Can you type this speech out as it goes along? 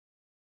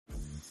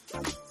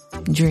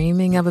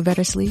Dreaming of a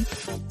better sleep?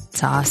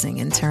 Tossing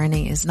and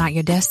turning is not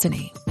your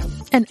destiny.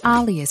 And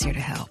Ollie is here to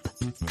help.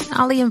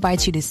 Ollie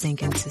invites you to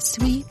sink into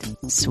sweet,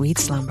 sweet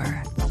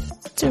slumber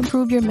to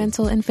improve your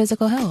mental and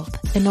physical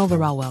health and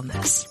overall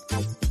wellness.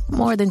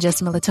 More than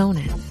just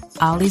melatonin,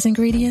 Ollie's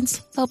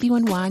ingredients help you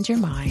unwind your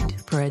mind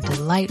for a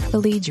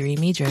delightfully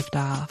dreamy drift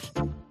off.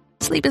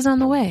 Sleep is on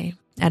the way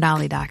at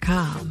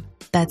Ollie.com.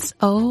 That's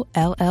OLLY.com.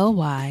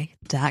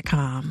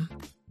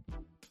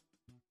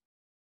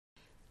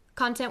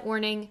 Content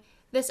warning.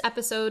 This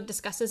episode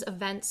discusses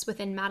events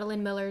within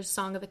Madeline Miller's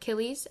Song of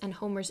Achilles and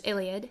Homer's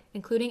Iliad,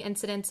 including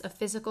incidents of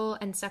physical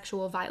and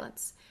sexual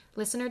violence.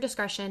 Listener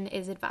discretion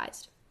is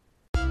advised.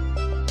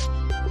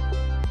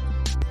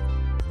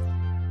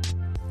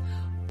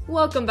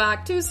 Welcome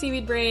back to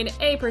Seaweed Brain,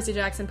 a Percy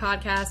Jackson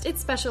podcast.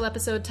 It's special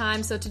episode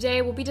time, so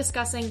today we'll be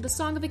discussing The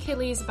Song of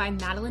Achilles by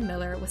Madeline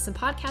Miller with some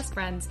podcast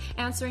friends,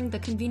 answering the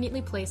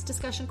conveniently placed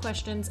discussion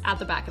questions at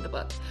the back of the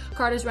book.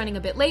 Carter's running a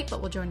bit late,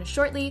 but will join us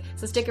shortly,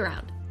 so stick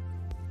around.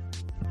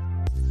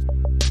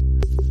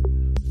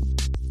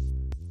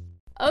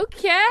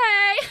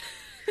 Okay!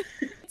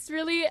 It's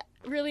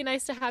really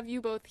nice to have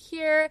you both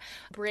here.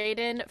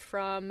 Brayden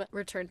from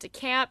Return to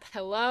Camp,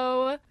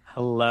 hello.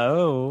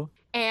 Hello.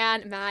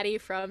 And Maddie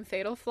from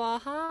Fatal Flaw,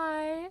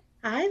 hi.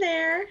 Hi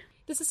there.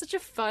 This is such a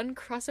fun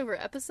crossover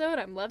episode.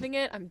 I'm loving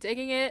it. I'm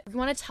digging it. You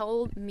want to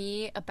tell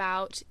me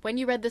about when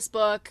you read this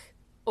book,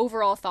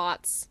 overall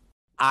thoughts?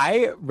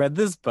 I read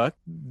this book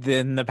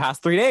in the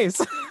past 3 days.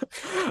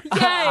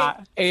 Yay!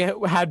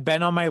 It had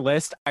been on my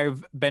list.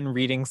 I've been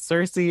reading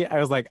Circe. I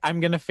was like, I'm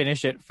going to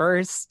finish it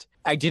first.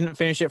 I didn't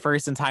finish it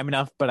first in time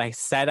enough, but I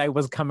said I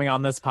was coming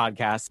on this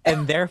podcast.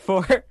 And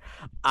therefore,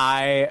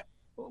 I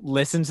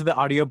listened to the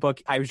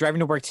audiobook. I was driving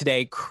to work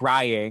today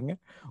crying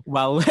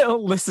while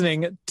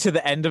listening to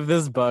the end of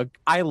this book.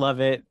 I love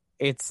it.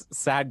 It's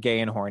sad,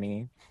 gay, and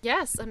horny.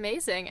 Yes,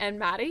 amazing. And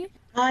Maddie?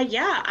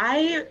 Yeah,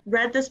 I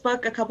read this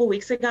book a couple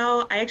weeks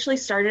ago. I actually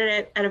started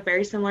it at a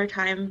very similar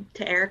time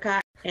to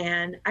Erica,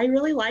 and I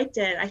really liked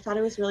it. I thought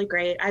it was really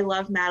great. I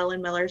love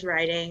Madeline Miller's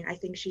writing. I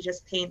think she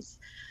just paints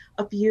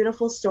a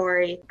beautiful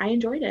story. I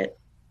enjoyed it.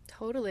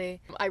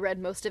 Totally. I read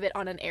most of it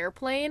on an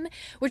airplane,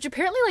 which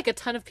apparently like a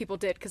ton of people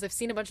did because I've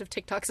seen a bunch of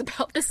TikToks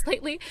about this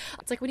lately.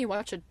 It's like when you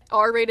watch an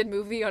R-rated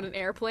movie on an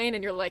airplane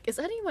and you're like, is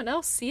anyone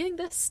else seeing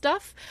this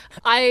stuff?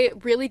 I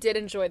really did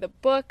enjoy the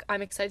book.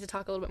 I'm excited to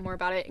talk a little bit more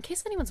about it. In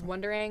case anyone's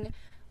wondering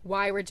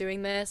why we're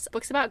doing this,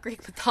 books about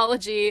Greek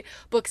mythology,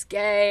 books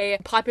gay,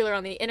 popular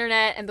on the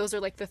internet, and those are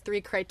like the 3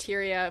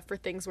 criteria for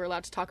things we're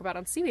allowed to talk about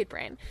on Seaweed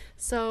Brain.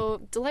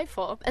 So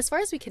delightful. As far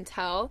as we can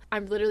tell,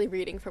 I'm literally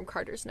reading from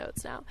Carter's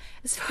notes now.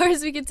 As far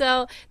as we can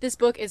tell, this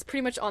book is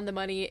pretty much on the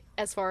money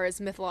as far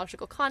as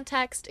mythological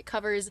context. It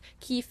covers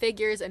key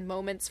figures and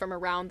moments from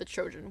around the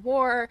Trojan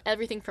War,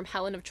 everything from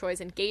Helen of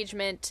Troy's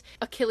engagement,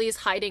 Achilles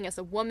hiding as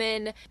a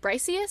woman,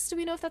 Briseis, do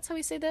we know if that's how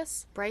we say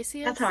this?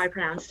 Briseis? That's how I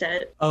pronounced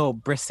it. Oh,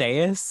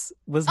 Briseis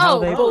was how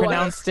they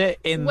pronounced it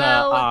in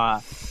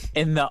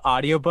the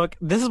audiobook.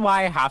 This is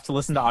why I have to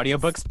listen to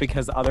audiobooks,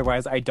 because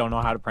otherwise I don't know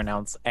how to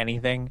pronounce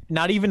anything.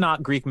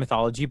 Not Greek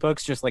mythology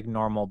books, just like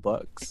normal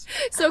books.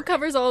 So it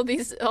covers all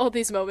these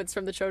moments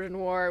from the Trojan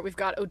War. We've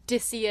got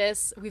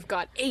Odysseus, we've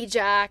got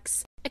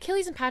Ajax,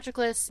 Achilles and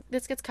Patroclus.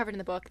 This gets covered in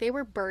the book. They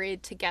were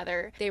buried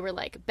together. They were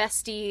like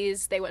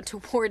besties. They went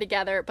to war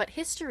together. But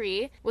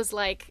history was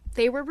like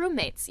they were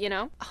roommates, you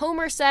know?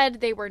 Homer said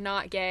they were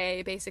not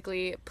gay,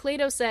 basically.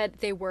 Plato said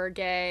they were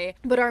gay.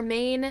 But our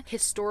main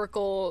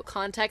historical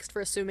context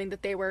for assuming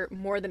that they were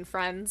more than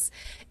friends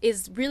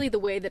is really the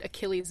way that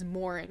Achilles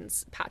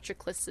mourns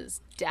Patroclus's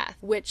death,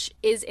 which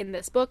is in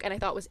this book. And I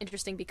thought was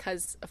interesting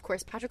because, of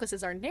course, Patroclus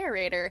is our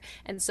narrator.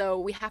 And so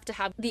we have to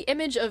have the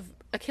image of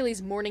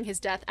Achilles mourning his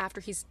death after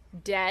he's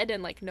dead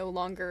and like no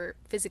longer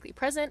physically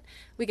present.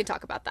 We can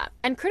talk about that.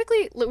 And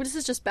critically, this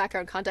is just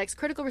background context,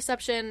 critical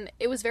reception,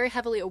 it was very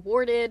heavily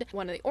awarded,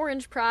 won the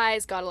Orange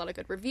Prize, got a lot of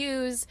good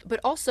reviews, but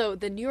also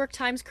the New York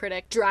Times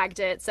critic dragged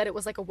it, said it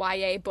was like a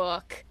YA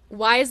book.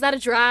 Why is that a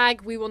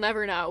drag? We will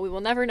never know. We will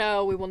never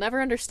know. We will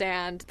never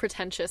understand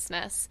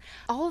pretentiousness.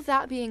 All of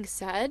that being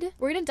said,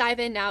 we're going to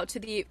dive in now to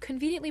the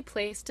conveniently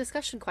placed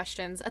discussion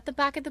questions at the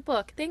back of the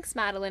book. Thanks,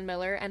 Madeline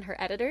Miller and her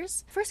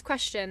editors. First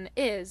question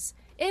is,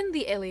 in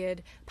the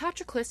Iliad,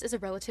 Patroclus is a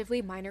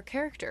relatively minor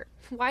character.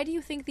 Why do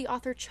you think the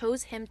author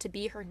chose him to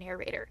be her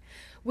narrator?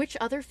 Which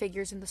other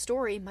figures in the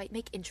story might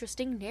make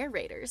interesting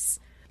narrators?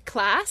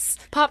 Class?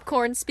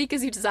 Popcorn, speak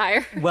as you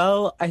desire.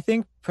 Well, I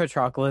think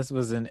Patroclus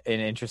was an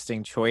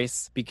interesting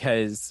choice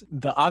because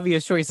the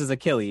obvious choice is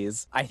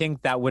Achilles. I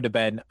think that would have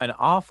been an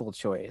awful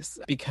choice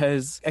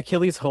because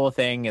Achilles' whole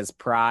thing is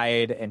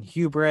pride and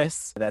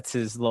hubris. That's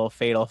his little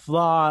fatal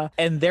flaw.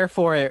 And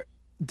therefore,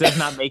 does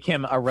not make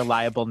him a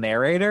reliable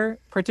narrator,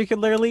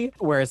 particularly,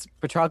 whereas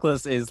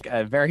Patroclus is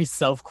a very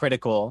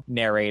self-critical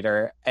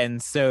narrator.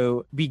 And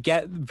so we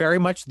get very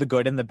much the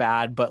good and the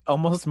bad, but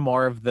almost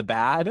more of the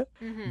bad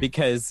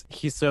because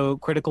he's so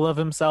critical of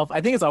himself.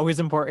 I think it's always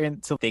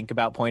important to think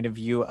about point of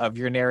view of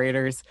your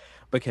narrators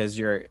because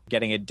you're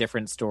getting a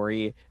different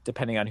story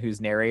depending on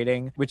who's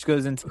narrating, which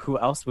goes into who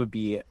else would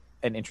be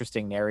an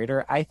interesting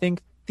narrator. I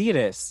think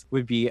Thetis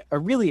would be a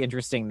really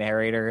interesting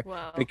narrator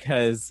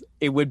because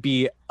it would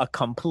be a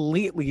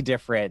completely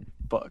different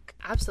book.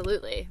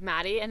 Absolutely.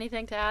 Maddie,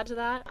 anything to add to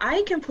that?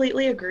 I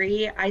completely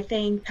agree. I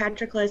think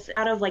Patroclus,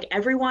 out of like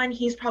everyone,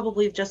 he's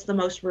probably just the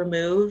most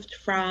removed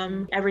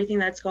from everything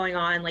that's going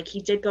on. Like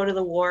he did go to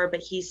the war, but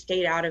he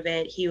stayed out of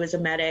it. He was a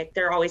medic.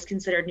 They're always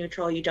considered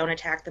neutral. You don't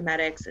attack the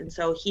medics. And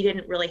so he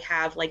didn't really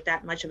have like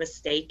that much of a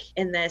stake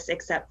in this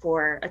except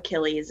for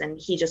Achilles, and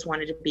he just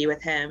wanted to be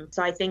with him.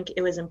 So I think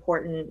it was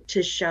important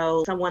to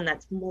show someone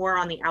that's more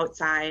on the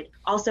outside.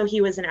 Also,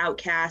 he was an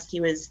outcast. He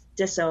was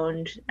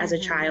disowned as a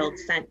child,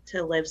 sent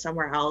to live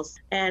somewhere else.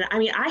 And I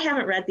mean, I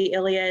haven't read the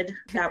Iliad.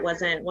 That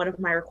wasn't one of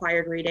my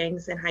required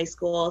readings in high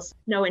school. So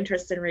no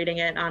interest in reading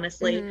it,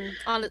 honestly.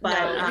 But,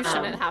 no, you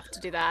shouldn't have to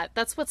do that.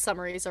 That's what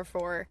summaries are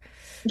for.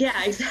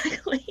 Yeah,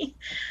 exactly.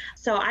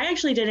 So I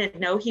actually didn't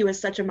know he was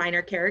such a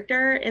minor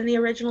character in the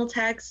original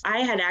text. I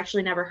had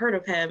actually never heard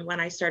of him when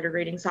I started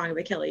reading Song of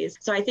Achilles.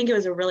 So I think it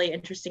was a really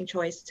interesting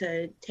choice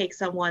to take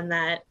someone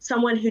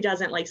who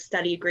doesn't like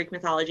study Greek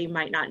mythology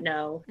might not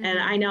know. And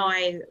I know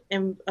I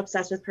am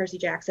obsessed with Percy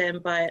Jackson,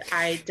 but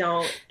I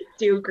don't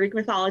do Greek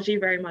mythology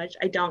very much.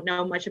 I don't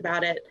know much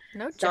about it.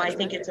 So I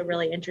think it's a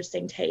really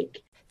interesting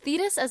take.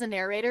 Thetis as a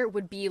narrator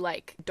would be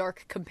like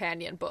dark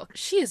companion book.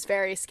 She is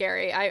very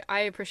scary. I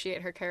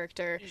appreciate her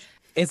character.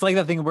 It's like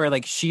the thing where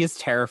like she is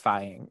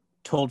terrifying,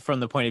 told from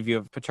the point of view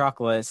of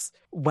Patroclus.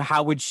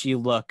 How would she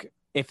look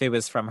if it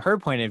was from her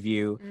point of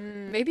view?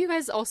 Maybe you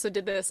guys also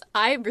did this.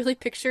 I really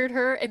pictured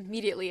her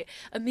immediately.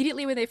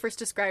 Immediately when they first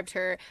described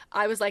her,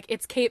 I was like,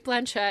 it's Cate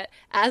Blanchett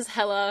as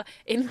Hela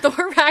in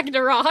Thor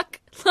Ragnarok.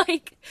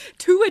 Like,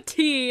 to a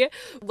T.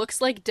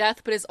 Looks like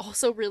death, but is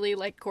also really,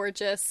 like,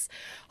 gorgeous.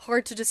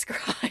 Hard to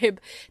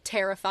describe.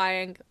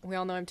 Terrifying. We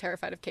all know I'm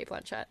terrified of Cate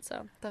Blanchett,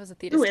 so that was a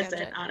Thetis Who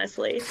tangent. isn't,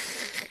 honestly?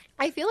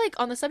 I feel like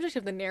on the subject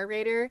of the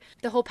narrator,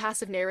 the whole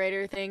passive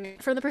narrator thing,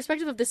 from the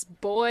perspective of this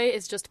boy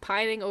is just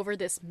pining over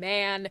this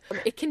man,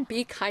 it can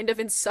be kind of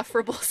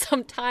insufferable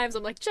sometimes.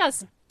 I'm like,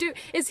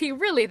 is he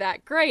really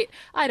that great?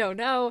 I don't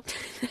know.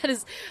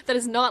 That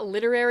is not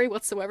literary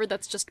whatsoever.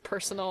 That's just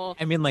personal.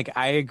 I mean, like,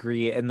 I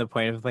agree in the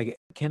point of like,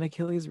 can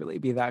Achilles really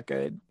be that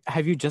good?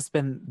 Have you just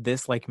been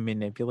this like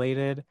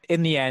manipulated?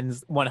 In the end,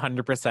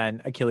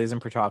 100% Achilles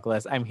and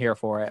Patroclus, I'm here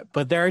for it.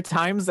 But there are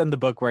times in the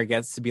book where it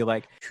gets to be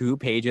like 2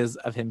 pages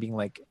of him being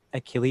like,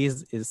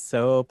 Achilles is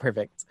so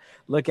perfect.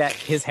 Look at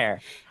his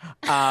hair.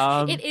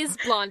 It is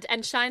blonde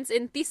and shines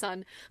in the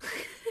sun.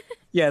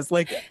 Yes,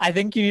 like I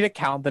think you need to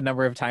count the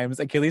number of times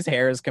Achilles'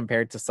 hair is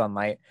compared to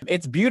sunlight.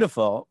 It's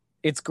beautiful.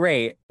 It's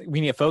great.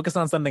 We need to focus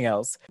on something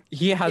else.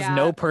 He has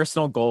no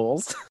personal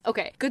goals.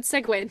 Okay, good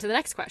segue into the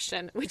next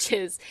question, which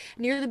is,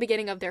 near the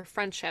beginning of their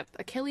friendship,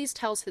 Achilles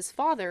tells his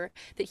father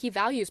that he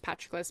values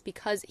Patroclus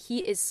because he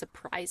is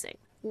surprising.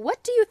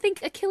 What do you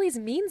think Achilles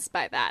means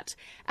by that?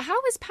 How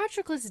is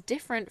Patroclus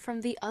different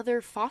from the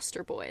other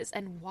foster boys,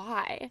 and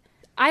why?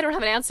 I don't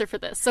have an answer for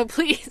this, so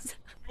please.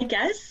 I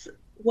guess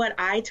what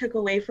I took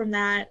away from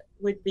that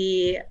would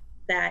be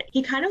that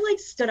he kind of like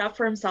stood up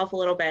for himself a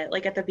little bit.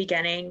 Like at the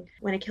beginning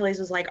when Achilles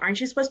was like, aren't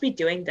you supposed to be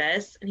doing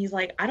this? And he's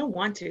like, I don't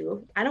want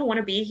to. I don't want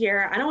to be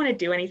here. I don't want to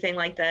do anything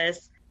like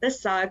this.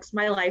 This sucks.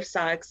 My life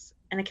sucks.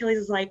 And Achilles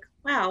is like,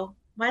 wow,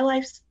 my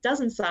life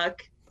doesn't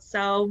suck.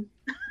 So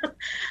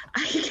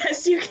I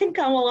guess you can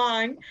come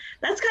along.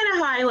 That's kind of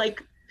how I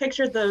like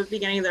pictured the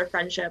beginning of their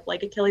friendship.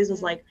 Like Achilles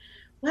was like,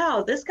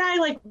 wow, this guy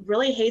like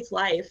really hates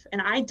life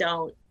and I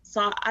don't.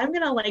 So I'm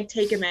going to like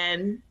take him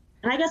in.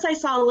 And I guess I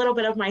saw a little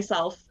bit of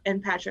myself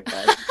in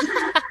Patroclus.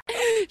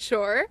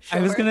 Sure. I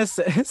was going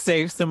to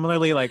say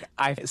similarly, like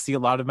I see a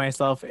lot of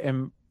myself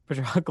in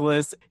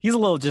Patroclus. He's a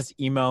little just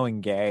emo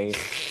and gay.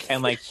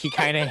 And like he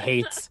kind of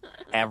hates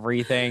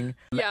everything.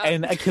 Yeah.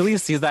 And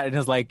Achilles sees that and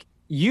is like,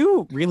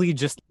 you really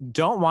just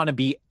don't want to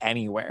be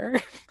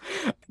anywhere.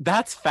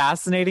 That's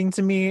fascinating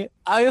to me.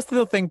 I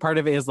also think part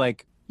of it is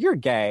like, you're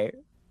gay.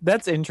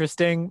 That's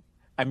interesting.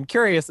 I'm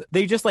curious.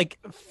 They just like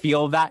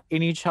feel that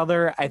in each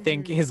other. I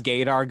think his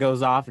gaydar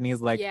goes off and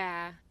he's like,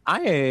 yeah,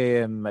 I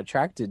am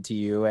attracted to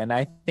you and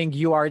I think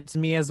you are to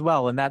me as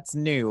well. And that's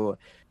new.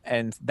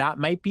 And that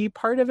might be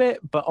part of it.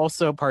 But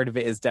also part of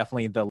it is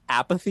definitely the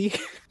apathy.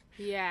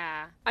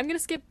 Yeah. I'm going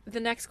to skip the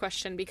next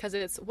question because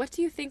it's, what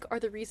do you think are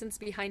the reasons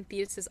behind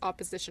Thetis'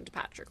 opposition to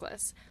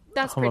Patroclus?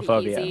 That's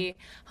pretty easy.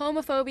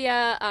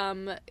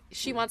 Homophobia.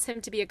 She wants him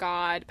to be a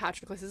god.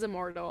 Patroclus is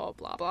immortal.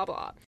 Blah, blah,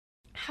 blah.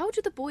 How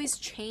do the boys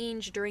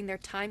change during their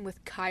time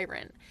with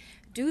Chiron?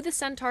 Do the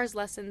Centaur's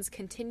lessons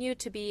continue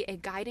to be a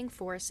guiding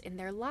force in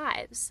their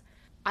lives?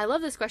 I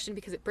love this question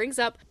because it brings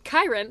up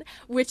Chiron,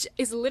 which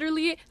is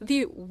literally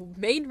the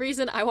main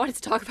reason I wanted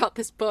to talk about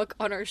this book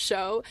on our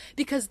show,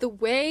 because the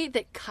way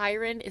that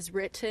Chiron is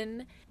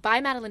written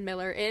by Madeline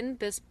Miller in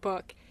this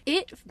book,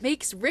 it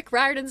makes Rick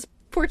Riordan's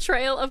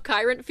portrayal of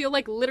Chiron feel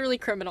like literally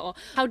criminal.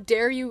 How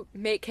dare you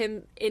make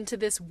him into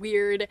this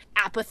weird,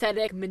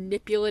 apathetic,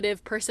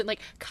 manipulative person? Like,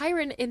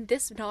 Chiron in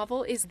this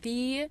novel is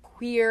the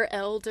queer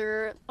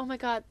elder. Oh my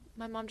god,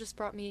 my mom just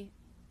brought me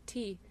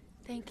tea.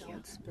 Thank you.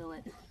 Don't spill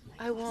it.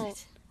 I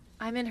won't.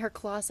 I'm in her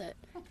closet.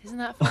 Isn't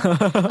that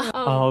fun?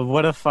 Oh,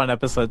 what a fun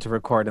episode to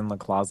record in the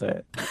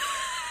closet.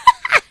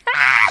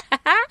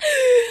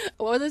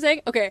 What was I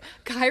saying? Okay,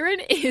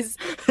 Chiron is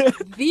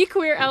the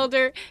queer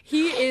elder.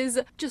 He is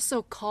just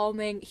so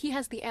calming. He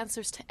has the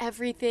answers to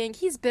everything.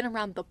 He's been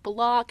around the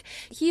block.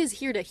 He is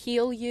here to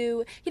heal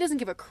you. He doesn't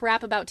give a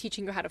crap about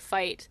teaching you how to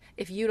fight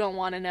if you don't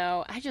want to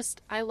know.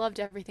 I loved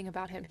everything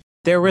about him.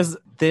 There was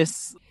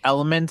this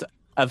element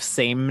of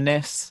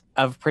sameness,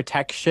 of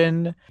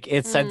protection.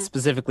 It said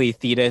specifically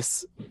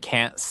Thetis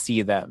can't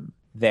see them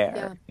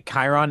there. Yeah.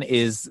 Chiron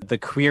is the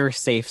queer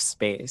safe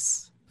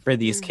space for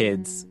these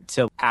kids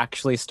to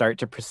actually start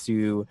to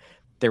pursue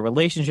their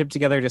relationship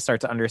together, to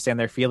start to understand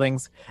their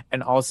feelings,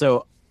 and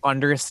also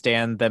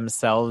understand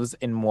themselves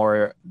in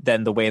more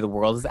than the way the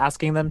world is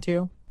asking them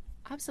to.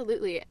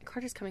 Absolutely.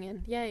 Carter's coming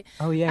in. Yay.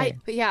 Oh, yay.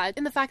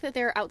 And the fact that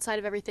they're outside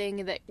of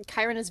everything, that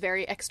Chiron is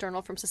very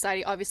external from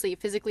society, obviously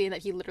physically, and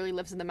that he literally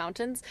lives in the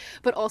mountains,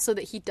 but also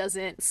that he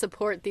doesn't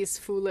support these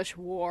foolish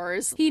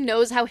wars. He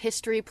knows how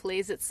history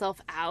plays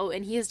itself out,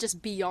 and he is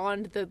just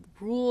beyond the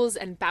rules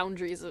and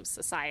boundaries of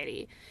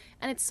society.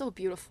 And it's so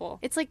beautiful.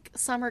 It's like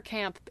summer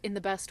camp in the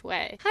best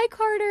way. Hi,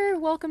 Carter.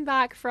 Welcome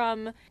back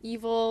from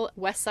evil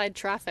West Side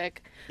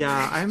traffic.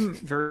 Yeah, I'm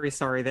very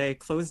sorry. They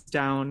closed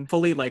down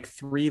fully like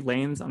 3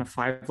 lanes on a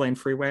 5-lane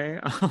freeway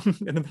in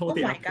the middle of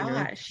the afternoon. Oh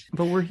my gosh.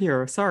 But we're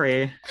here.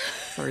 Sorry.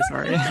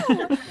 Sorry.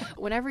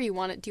 Whenever you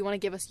want it, do you want to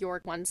give us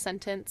your one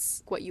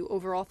sentence, what you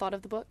overall thought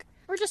of the book?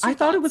 Or just I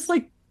thought it was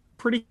like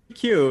pretty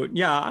cute.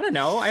 Yeah, I don't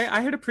know. I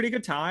had a pretty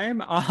good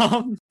time.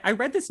 I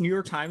read this New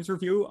York Times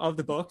review of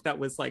the book that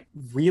was like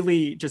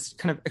really just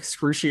kind of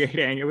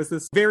excruciating. It was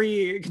this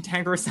very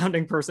cantankerous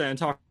sounding person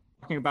talking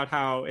about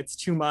how it's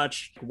too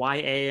much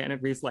YA and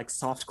it reads like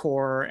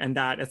softcore, and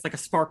that it's like a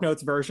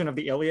SparkNotes version of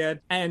the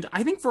Iliad. And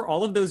I think for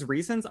all of those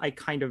reasons, I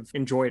kind of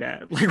enjoyed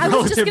it, like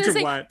relative to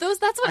say, what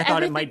that's what I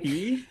thought it might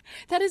be.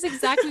 That is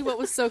exactly what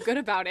was so good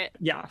about it.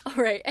 Yeah. All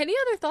right. Any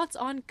other thoughts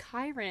on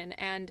Chiron,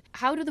 and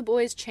how do the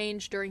boys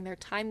change during their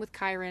time with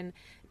Chiron?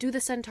 Do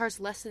the Centaur's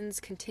lessons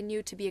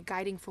continue to be a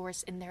guiding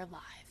force in their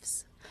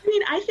lives? I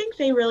mean, I think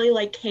they really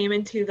like came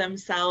into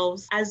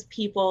themselves as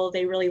people.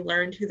 They really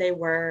learned who they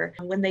were.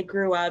 When they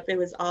grew up, it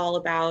was all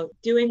about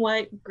doing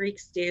what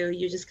Greeks do.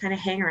 You just kind of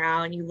hang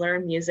around, you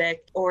learn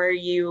music, or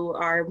you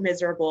are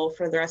miserable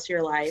for the rest of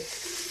your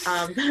life.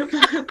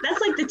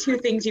 That's like the 2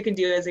 things you can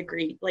do as a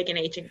Greek, like in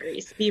ancient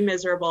Greece, be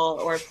miserable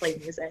or play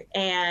music.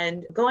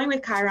 And going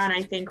with Chiron,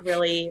 I think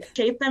really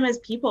shaped them as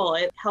people.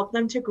 It helped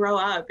them to grow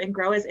up and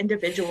grow as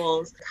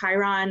individuals.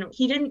 Chiron,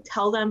 he didn't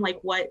tell them like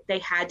what they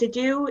had to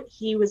do.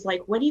 He was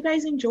like, what do you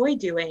guys enjoy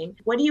doing?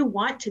 What do you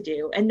want to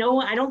do? And no,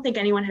 I don't think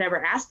anyone had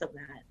ever asked them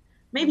that.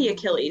 Maybe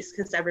Achilles,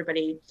 because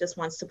everybody just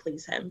wants to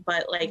please him.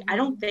 But like, I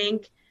don't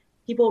think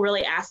people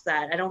really asked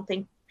that. I don't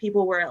think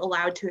people were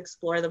allowed to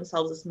explore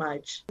themselves as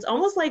much. It's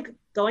almost like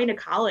going to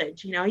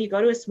college. You know, you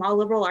go to a small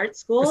liberal arts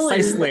school.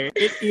 Precisely.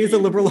 It is a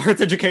liberal arts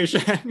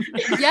education.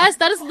 Yes,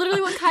 that is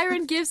literally what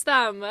Chiron gives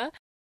them.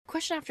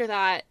 Question after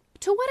that.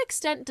 To what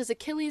extent does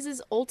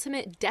Achilles'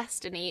 ultimate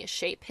destiny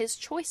shape his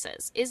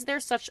choices? Is there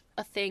such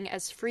a thing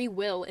as free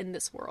will in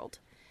this world?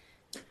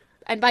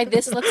 And by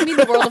this, let's mean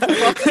the world of the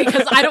book,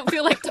 because I don't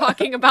feel like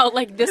talking about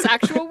like this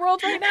actual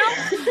world right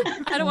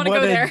now. I don't want to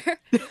go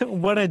there.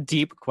 What a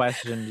deep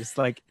question. Just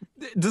like,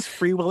 does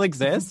free will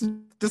exist?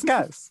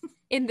 Discuss.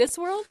 In this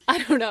world?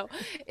 I don't know.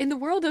 In the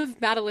world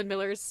of Madeline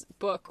Miller's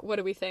book, what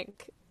do we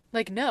think?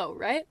 Like, no,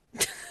 right?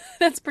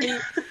 That's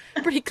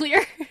pretty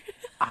clear.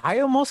 I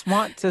almost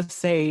want to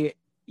say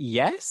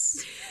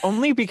yes,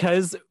 only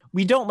because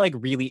we don't like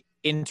really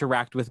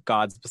interact with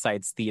gods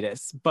besides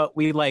Thetis, but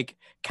we like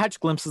catch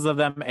glimpses of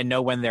them and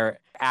know when they're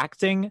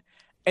acting.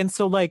 And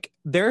so like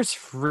there's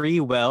free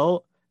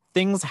will.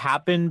 Things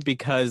happen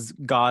because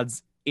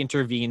gods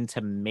intervene to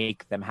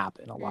make them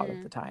happen a lot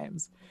of the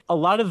times. A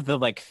lot of the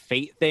like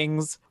fate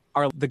things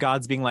are the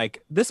gods being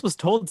like, this was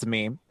told to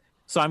me,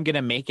 so I'm going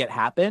to make it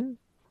happen.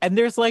 And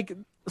there's like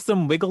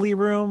some wiggly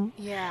room,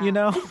 you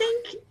know? I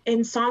think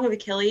in Song of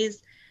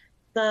Achilles,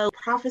 the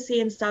prophecy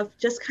and stuff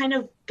just kind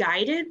of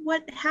guided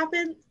what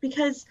happened,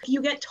 because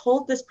you get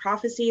told this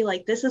prophecy,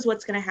 like this is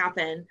what's going to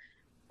happen,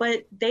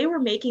 but they were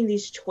making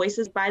these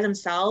choices by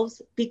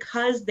themselves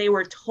because they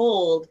were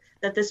told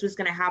that this was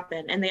going to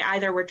happen, and they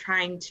either were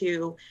trying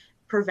to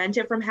prevent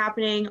it from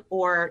happening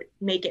or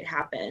make it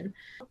happen.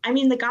 I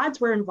mean, the gods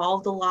were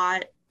involved a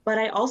lot, but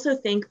I also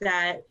think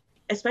that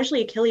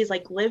especially Achilles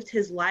like lived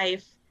his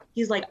life.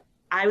 He's like,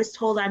 I was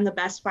told I'm the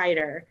best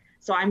fighter,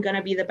 so I'm going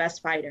to be the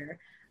best fighter.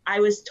 I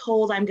was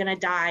told I'm going to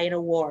die in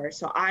a war,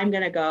 so I'm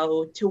going to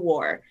go to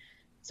war.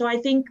 So I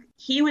think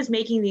he was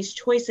making these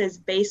choices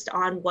based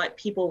on what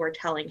people were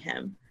telling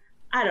him.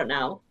 I don't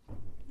know.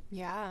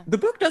 Yeah. The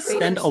book does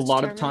spend a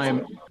lot of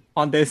time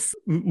on this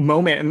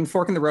moment and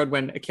fork in the road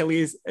when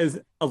Achilles is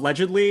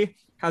allegedly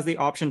has the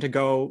option to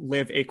go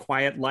live a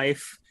quiet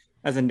life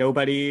as a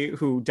nobody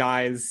who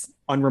dies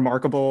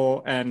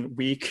unremarkable and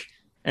weak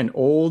and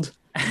old.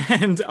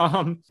 And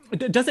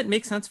does it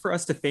make sense for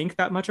us to think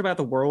that much about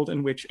the world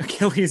in which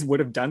Achilles would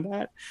have done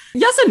that?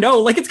 Yes and no.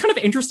 Like, it's kind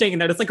of interesting in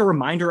that it's like a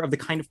reminder of the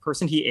kind of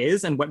person he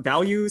is and what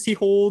values he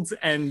holds.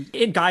 And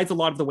it guides a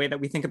lot of the way that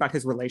we think about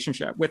his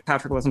relationship with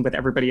Patroclus and with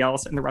everybody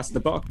else in the rest of the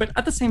book. But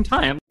at the same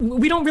time,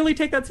 we don't really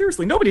take that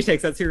seriously. Nobody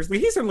takes that seriously.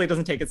 He certainly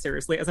doesn't take it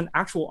seriously as an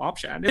actual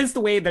option. It's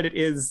the way that it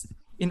is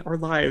in our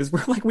lives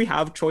where like we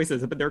have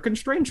choices, but they're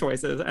constrained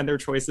choices, and they're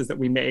choices that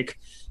we make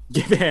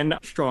given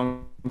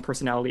strong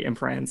personality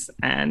imprints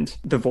and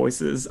the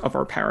voices of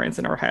our parents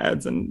in our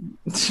heads and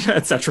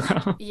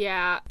etc.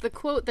 Yeah, the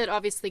quote that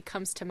obviously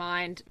comes to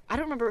mind, I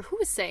don't remember who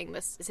was saying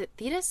this. Is it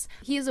Thetis?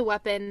 He is a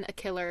weapon, a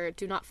killer.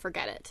 Do not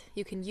forget it.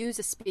 You can use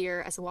a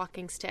spear as a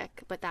walking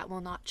stick, but that will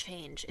not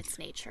change its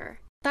nature.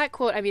 That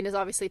quote, I mean, is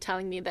obviously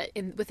telling me that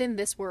within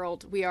this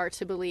world, we are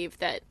to believe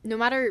that no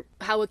matter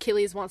how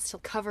Achilles wants to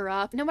cover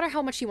up, no matter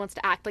how much he wants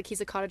to act like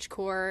he's a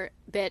cottagecore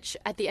bitch,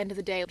 at the end of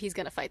the day, he's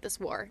gonna fight this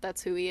war.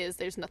 That's who he is.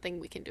 There's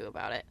nothing we can do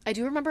about it. I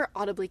do remember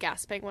audibly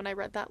gasping when I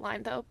read that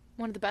line, though.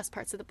 One of the best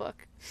parts of the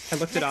book. I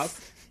looked it up.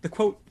 The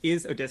quote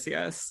is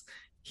Odysseus.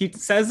 He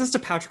says this to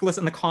Patroclus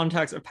in the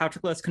context of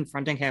Patroclus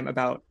confronting him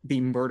about the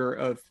murder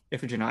of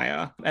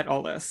Iphigenia at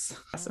Aulis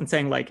and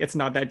saying, like, it's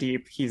not that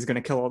deep. He's going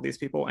to kill all these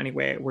people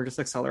anyway. We're just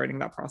accelerating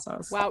that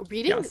process. Wow,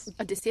 reading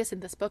Odysseus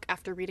in this book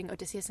after reading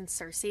Odysseus and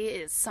Circe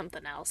is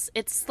something else.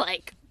 It's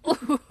like,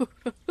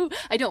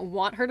 I don't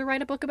want her to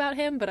write a book about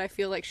him, but I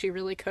feel like she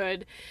really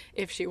could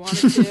if she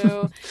wanted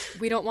to.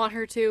 We don't want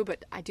her to,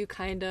 but I do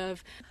kind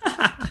of.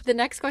 The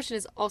next question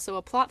is also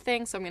a plot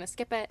thing, so I'm going to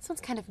skip it. This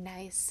one's kind of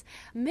nice.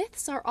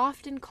 Myths are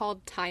often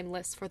called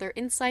timeless for their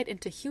insight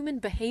into human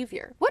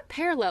behavior. What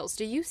parallels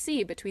do you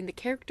see between the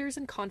characters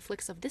and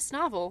conflicts of this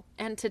novel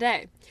and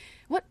today?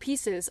 What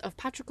pieces of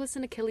Patroclus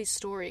and Achilles'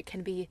 story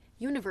can be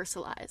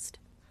universalized?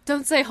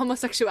 Don't say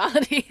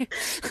homosexuality.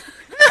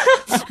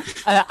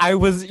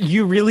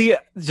 You really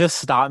just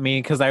stopped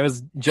me because I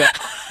was just,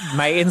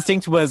 my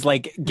instinct was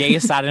like gay,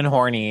 sad, and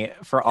horny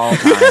for all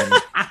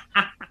time.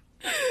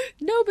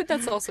 No, but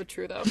that's also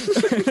true, though.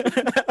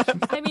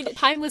 I mean,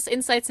 timeless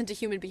insights into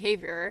human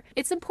behavior.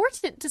 It's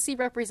important to see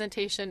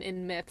representation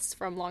in myths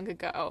from long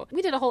ago.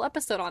 We did a whole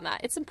episode on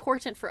that. It's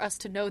important for us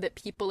to know that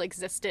people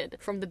existed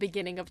from the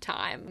beginning of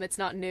time. It's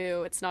not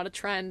new. It's not a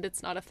trend.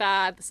 It's not a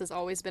fad. This has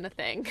always been a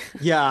thing.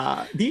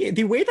 Yeah.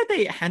 The way that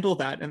they handle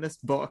that in this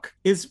book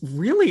is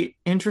really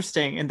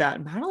interesting in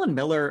that Madeline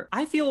Miller,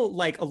 I feel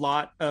like a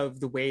lot of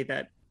the way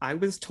that I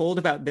was told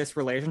about this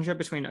relationship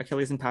between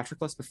Achilles and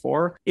Patroclus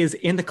before is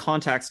in the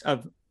context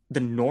of the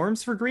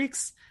norms for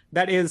Greeks.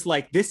 That is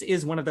like, this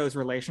is one of those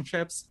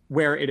relationships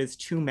where it is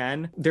two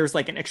men. There's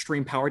like an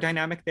extreme power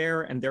dynamic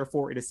there, and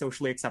therefore it is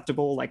socially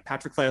acceptable. Like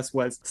Patroclus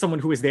was someone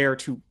who was there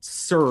to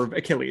serve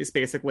Achilles,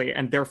 basically,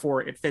 and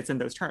therefore it fits in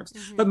those terms.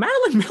 Mm-hmm. But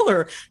Madeline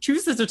Miller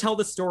chooses to tell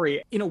the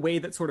story in a way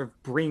that sort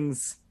of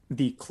brings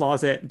the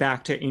closet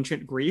back to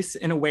ancient Greece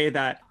in a way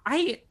that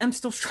I am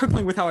still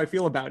struggling with how I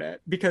feel about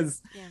it,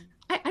 because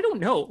I don't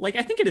know. Like,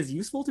 I think it is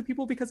useful to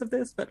people because of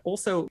this, but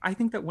also I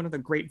think that one of the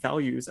great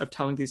values of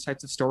telling these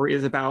types of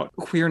stories about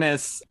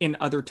queerness in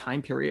other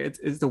time periods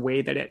is the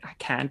way that it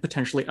can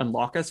potentially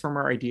unlock us from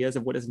our ideas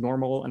of what is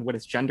normal and what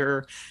is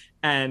gender.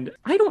 And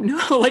I don't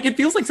know, like, it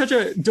feels like such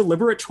a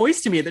deliberate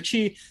choice to me that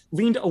she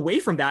leaned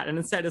away from that and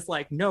instead is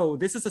like, no,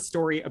 this is a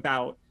story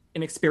about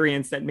an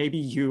experience that maybe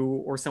you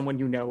or someone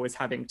you know is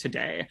having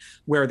today,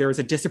 where there's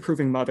a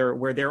disapproving mother,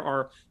 where there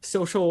are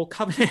social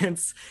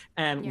covenants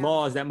and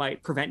laws that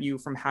might prevent you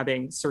from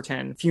having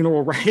certain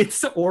funeral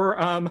rites or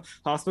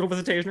hospital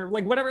visitation or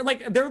like whatever.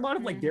 Like, there are a lot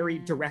of like very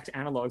direct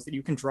analogs that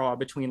you can draw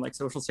between like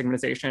social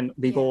stigmatization,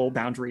 legal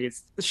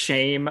boundaries,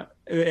 shame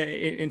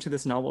into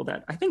this novel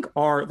that I think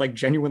are like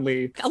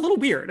genuinely a little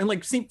weird and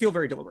like feel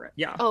very deliberate.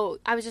 Yeah. Oh,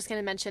 I was just going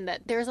to mention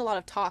that there's a lot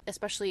of talk,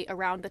 especially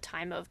around the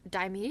time of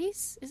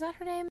Diomedes. Is that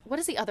her name? What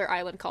is the other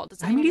island called?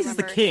 Diomedes is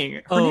the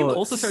king. Her name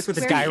also starts with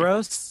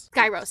Skyros.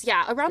 Skyros,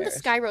 yeah. Around the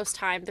Skyros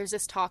time, there's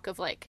this talk of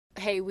like,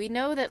 hey, we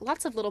know that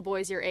lots of little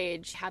boys your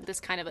age have this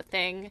kind of a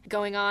thing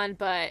going on,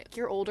 but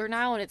you're older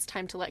now and it's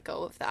time to let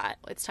go of that.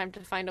 It's time to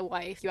find a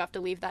wife. You have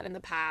to leave that in the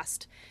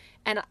past.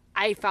 And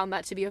I found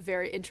that to be a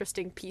very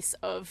interesting piece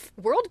of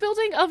world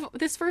building of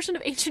this version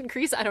of ancient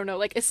Greece. I don't know,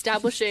 like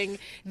establishing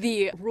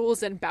the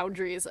rules and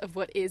boundaries of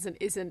what is and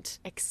isn't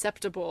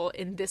acceptable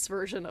in this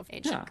version of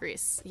ancient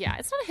Greece. Yeah,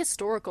 it's not a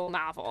historical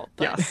novel.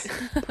 But... Yes.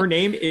 Her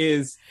name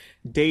is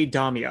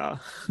Deidamia.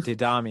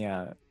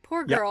 Deidamia.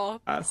 Poor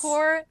girl. Yes.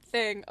 Poor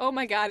thing. Oh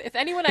my god. If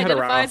anyone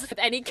identifies with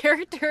any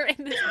character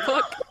in this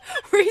book,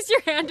 raise your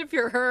hand if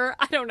you're her.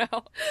 I don't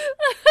know.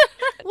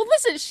 Well,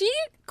 listen, she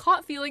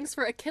caught feelings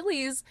for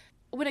Achilles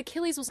when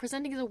Achilles was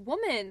presenting as a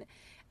woman.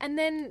 And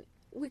then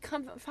we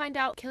come find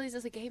out Achilles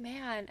is a gay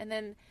man, and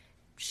then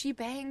she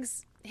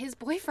bangs his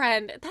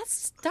boyfriend.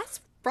 That's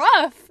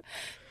rough.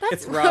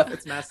 It's rough.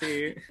 It's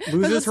messy.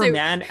 Loses her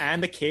man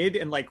and the kid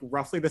in like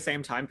roughly the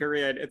same time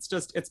period.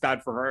 It's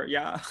bad for her.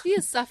 Yeah. She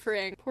is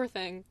suffering. Poor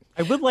thing.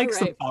 I would like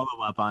some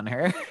follow up on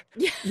her.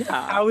 Yeah.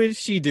 How is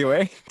she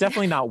doing?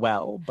 Definitely not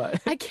well,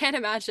 but I can't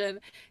imagine.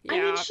 Yeah.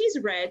 I mean, she's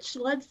rich.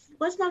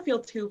 Let's not feel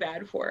too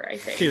bad for her, I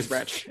think. She is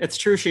rich. It's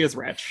true, she is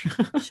rich.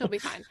 She'll be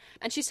fine.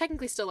 And she's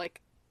technically still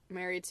like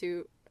married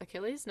to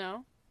Achilles,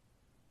 no?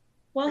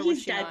 Well, Or was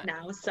he's she dead not?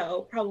 now,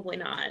 so probably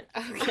not.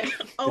 Okay.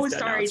 Oh, He's dead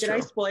now, sorry. it's Did I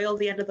true. spoil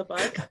the end of the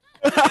book?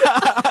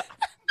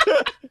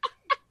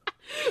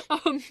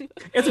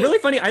 It's really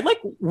funny. I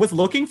like was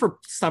looking for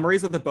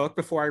summaries of the book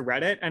before I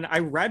read it, and I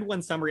read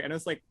one summary and I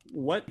was like,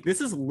 what? This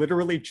is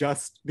literally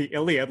just the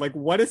Iliad. Like,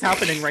 what is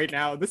happening right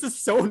now? This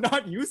is so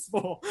not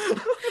useful.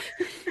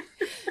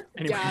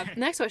 Anyway. Yeah.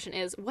 Next question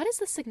is, what is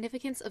the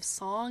significance of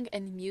song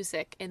and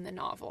music in the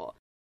novel?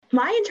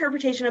 My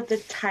interpretation of the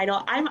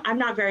title, I'm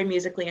not very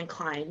musically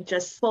inclined,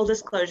 just full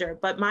disclosure,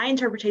 but my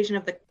interpretation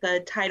of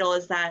the title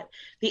is that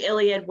the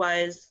Iliad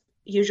was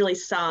usually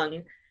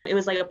sung. It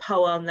was like a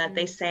poem that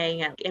they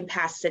sang and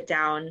passed it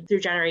down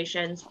through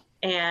generations.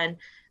 And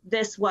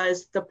this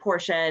was the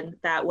portion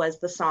that was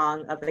the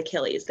song of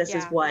Achilles. This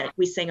is what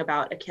we sing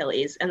about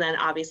Achilles. And then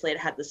obviously it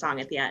had the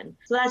song at the end.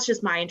 So that's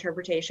just my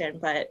interpretation.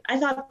 But I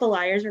thought the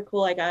lyres are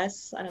cool, I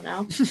guess. I don't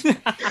know.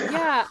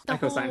 Yeah,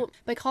 I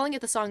by calling it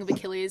the Song of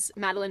Achilles,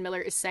 Madeline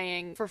Miller is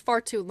saying for far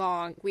too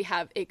long we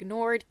have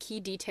ignored key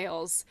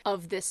details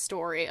of this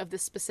story, of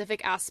this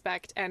specific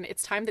aspect, and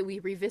it's time that we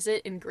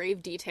revisit in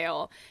grave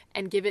detail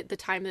and give it the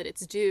time that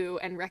it's due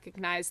and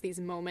recognize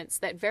these moments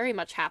that very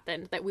much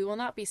happened that we will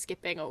not be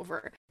skipping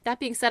over. That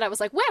being said, I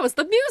was like, where was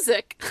the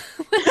music?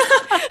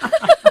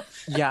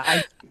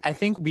 yeah, I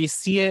think we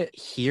see it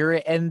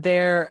here and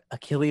there.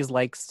 Achilles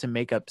likes to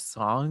make up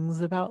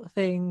songs about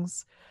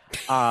things.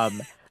 I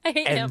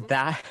hate and him.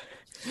 that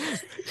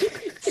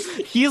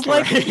he's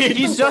like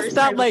he's just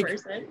that like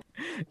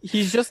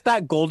he's just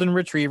that golden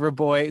retriever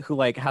boy who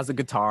like has a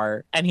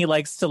guitar and he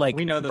likes to like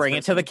bring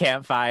it to the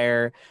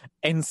campfire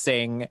and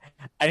sing,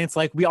 and it's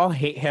like we all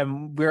hate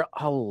him. We're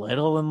a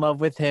little in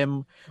love with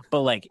him,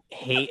 but like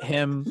hate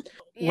him.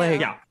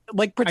 Like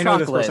Patroclus. I know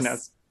this person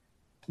is.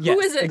 Yes,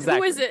 Who is it?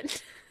 exactly. Who is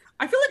it?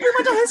 I feel like we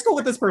went to high school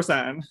with this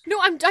person. No,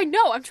 I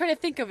know. I'm trying to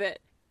think of it.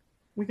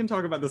 We can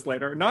talk about this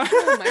later. No.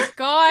 Oh my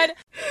god.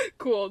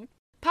 Cool.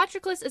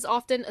 Patroclus is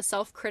often a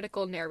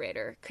self-critical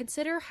narrator.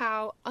 Consider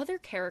how other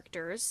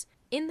characters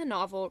in the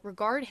novel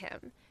regard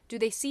him. Do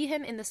they see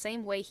him in the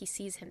same way he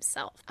sees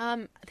himself?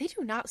 They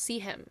do not see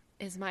him,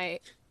 is my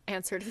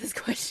answer to this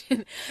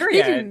question.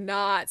 They do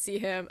not see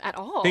him at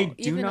all. They do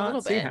even not a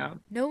little see bit.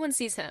 him. No one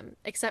sees him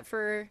except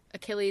for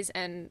Achilles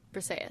and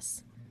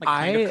Briseis. Like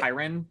kind of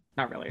Chiron?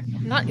 Not really.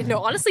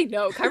 Honestly,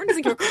 no. Chiron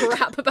doesn't give a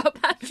crap about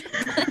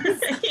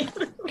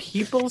Patroclus.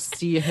 People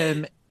see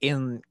him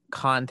in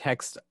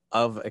context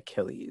of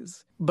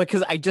Achilles,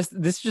 because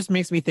this just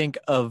makes me think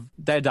of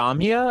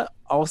Didamia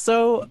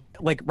also,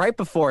 like right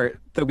before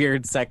the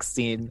weird sex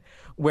scene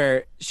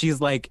where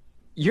she's like,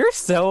 you're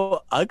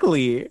so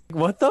ugly.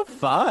 What the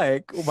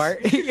fuck? Why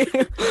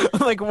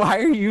like why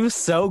are you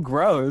so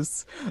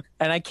gross?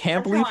 And I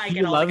can't believe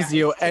he loves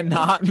you and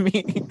not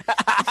me.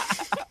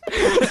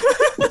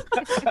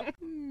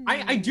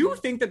 I do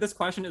think that this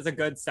question is a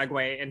good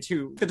segue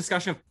into the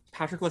discussion of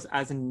Patroclus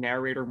as a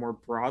narrator more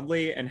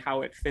broadly and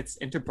how it fits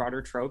into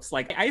broader tropes.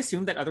 Like, I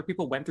assume that other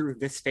people went through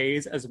this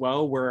phase as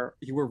well, where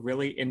you were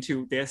really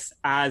into this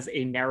as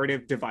a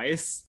narrative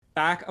device.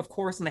 Back, of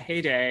course, in the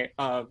heyday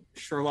of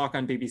Sherlock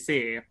on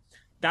BBC,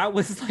 that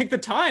was like the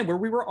time where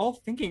we were all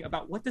thinking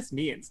about what this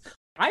means.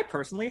 I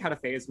personally had a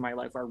phase in my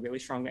life where I really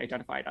strongly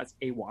identified as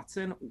a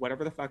Watson,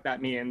 whatever the fuck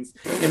that means,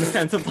 in the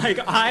sense of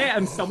like, I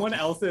am someone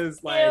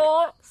else's like...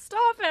 Ew,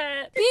 stop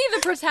it. Be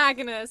the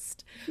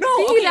protagonist. No,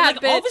 Be okay, that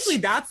like, bitch. obviously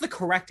that's the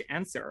correct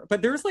answer,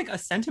 but there's like a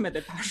sentiment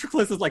that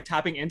Patroclus is like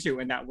tapping into,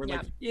 and that we're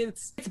like,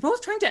 it's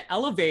both trying to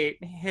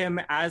elevate him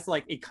as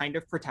like a kind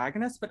of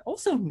protagonist, but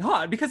also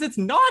not, because it's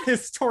not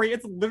his story.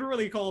 It's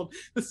literally called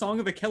The Song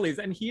of Achilles,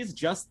 and he's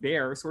just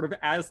there sort of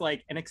as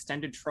like an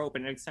extended trope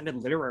and an extended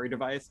literary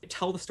device to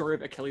tell the story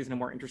of Achilles in a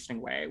more interesting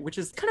way, which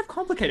is kind of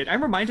complicated.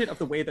 I'm reminded of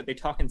the way that they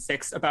talk in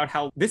 6 about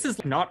how this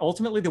is not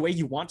ultimately the way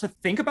you want to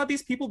think about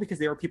these people, because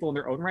they are people in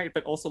their own right,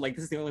 but also like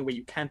this is the only way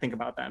you can think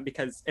about them,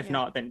 because if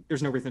not, then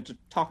there's no reason to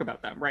talk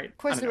about them, right? Of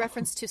course, the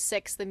reference to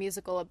 6, the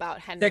musical about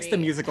Henry. 6, the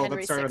musical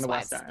Henry's that started in the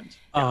wives. West End.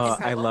 Oh,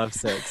 I love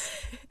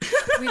 6.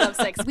 We love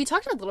 6. We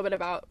talked a little bit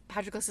about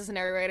Patroclus as a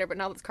narrator, but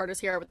now that Carter's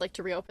here, I would like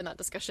to reopen that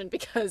discussion,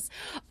 because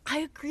I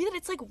agree that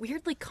it's like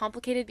weirdly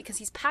complicated, because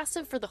he's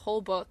passive for the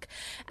whole book,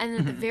 and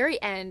at the very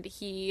end,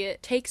 he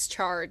takes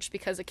charge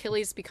because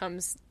Achilles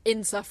becomes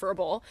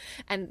insufferable,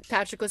 and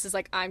Patroclus is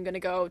like, I'm gonna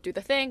go do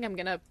the thing, I'm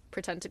gonna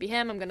pretend to be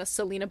him, I'm gonna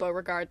Selena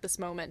Beauregard this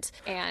moment.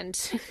 And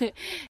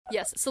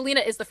yes,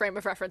 Selena is the frame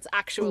of reference,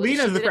 actually.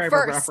 Selena is the frame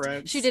of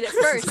reference. She did it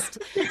first.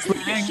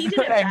 She did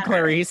it better. And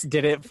Clarice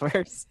did it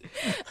first.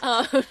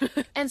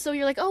 And so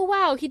you're like, oh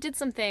wow, he did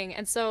something.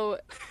 And so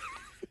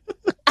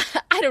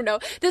I don't know,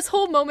 this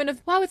whole moment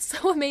of, wow, it's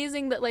so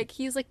amazing that like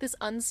he's like this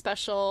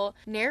unspecial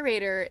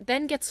narrator,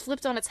 then gets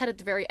flipped on its head at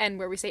the very end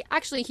where we say,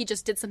 actually, he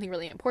just did something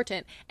really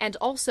important, and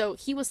also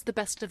he was the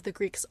best of the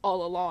Greeks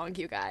all along,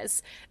 you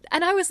guys.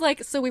 And I was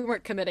like, so we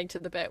weren't committing to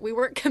the bit, we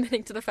weren't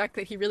committing to the fact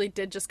that he really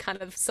did just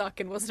kind of suck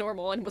and was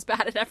normal and was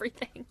bad at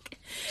everything.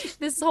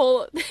 This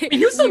whole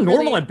he was so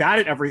normal and bad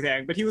at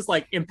everything, but he was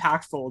like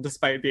impactful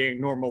despite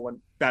being normal and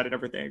bad at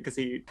everything because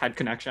he had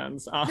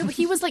connections. No, but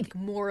he was like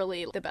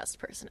morally the best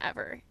person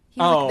ever. He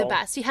was like the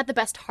best. He had the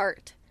best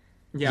heart.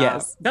 Yeah,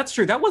 yes, that's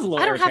true. That was a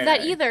little I don't have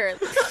that either.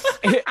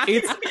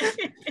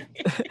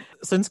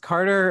 Since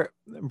Carter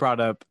brought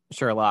up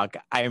Sherlock,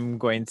 I'm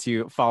going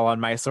to fall on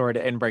my sword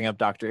and bring up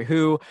Doctor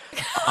Who.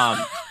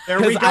 There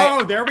we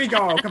go. There we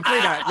go.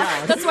 Complete that.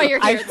 Yeah, that's why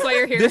you're here. That's why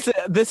you're here.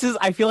 This is.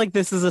 I feel like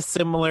this is a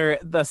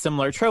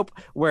similar trope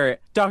where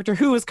Doctor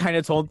Who is kind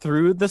of told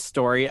through the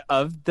story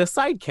of the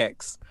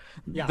sidekicks.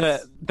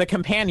 Yes. The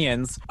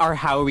companions are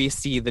how we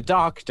see the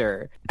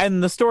Doctor,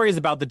 and the story is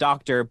about the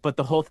Doctor, but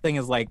the whole thing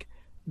is like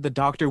the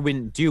Doctor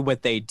wouldn't do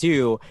what they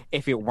do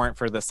if it weren't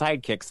for the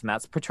sidekicks, and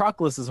that's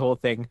Patroclus's whole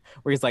thing,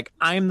 where he's like,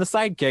 I'm the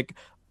sidekick,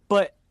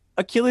 but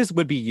Achilles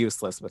would be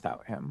useless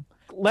without him.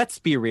 Let's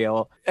be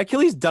real.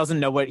 Achilles doesn't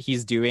know what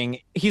he's doing.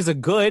 He's a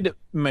good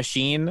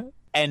machine,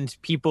 and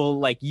people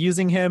like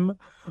using him,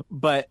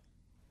 but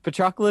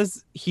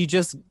Patroclus, he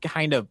just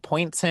kind of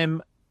points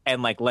him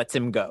and like lets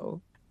him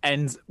go.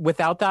 And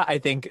without that, I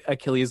think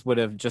Achilles would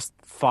have just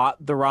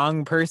fought the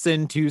wrong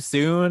person too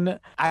soon.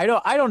 I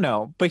don't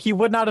know, but he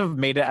would not have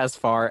made it as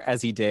far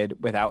as he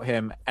did without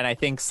him. And I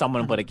think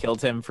someone would have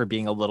killed him for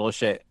being a little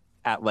shit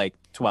at like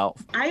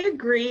 12. I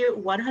agree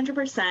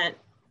 100%,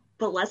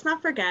 but let's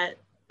not forget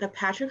that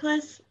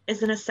Patroclus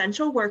is an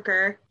essential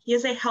worker. He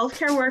is a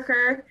healthcare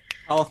worker.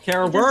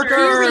 Healthcare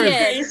worker.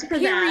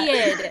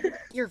 Period.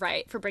 You're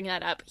right for bringing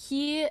that up.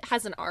 He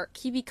has an arc.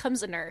 He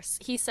becomes a nurse.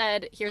 He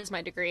said, here's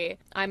my degree.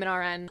 I'm an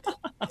RN.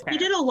 He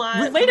did a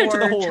lot related more to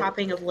the whole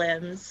chopping of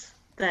limbs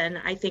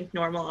than I think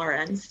normal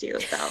RNs do,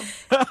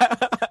 though.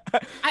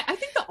 I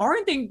think the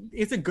RN thing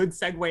is a good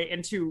segue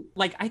into,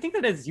 like, I think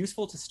that it's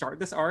useful to start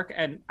this arc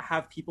and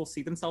have people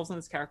see themselves in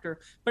this character.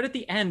 But at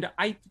the end,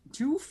 I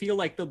do feel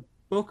like the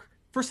book,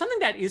 for something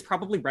that is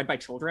probably read by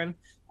children,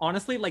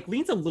 honestly, like,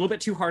 leans a little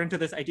bit too hard into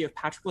this idea of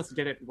Patroclus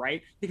did it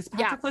right, because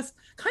Patroclus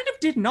kind of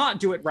did not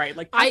do it right.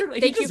 Like,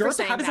 he deserves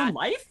to have his own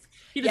life.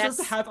 He deserves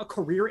to have a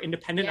career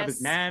independent of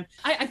his man.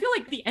 I feel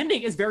like the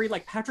ending is very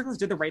like Patroclus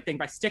did the right thing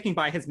by sticking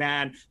by his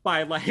man,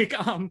 by like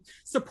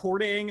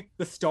supporting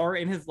the star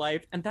in his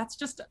life, and that's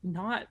just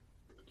not.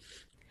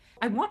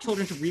 I want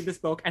children to read this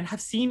book and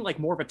have seen like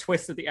more of a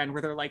twist at the end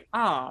where they're like,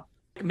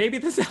 maybe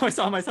this is how I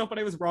saw myself, but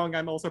I was wrong.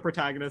 I'm also a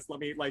protagonist. Let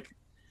me like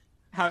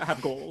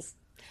have goals.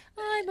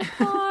 I'm a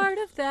part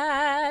of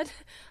that.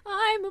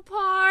 I'm a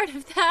part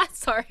of that.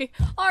 Sorry.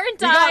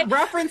 Aren't we I? got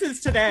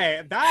references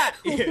today. That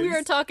is... We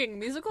are talking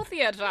musical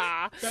theater.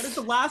 That is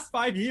The Last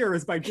 5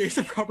 Years by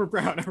Jason Robert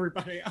Brown,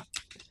 everybody.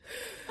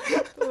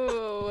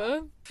 Ooh.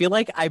 I feel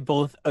like I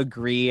both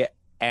agree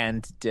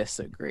and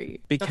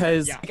disagree,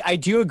 because I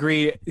do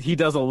agree he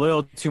does a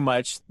little too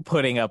much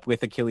putting up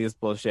with Achilles'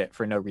 bullshit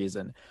for no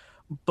reason.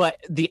 But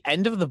the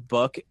end of the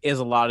book is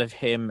a lot of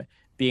him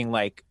being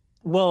like,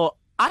 well,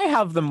 I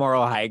have the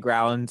moral high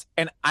ground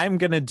and I'm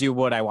going to do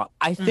what I want.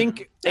 I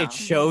think it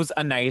shows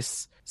a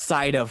nice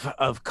side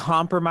of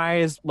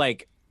compromise.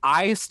 Like,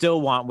 I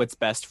still want what's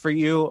best for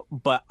you,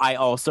 but I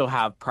also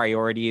have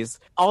priorities.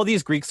 All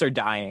these Greeks are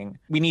dying.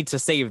 We need to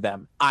save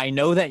them. I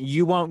know that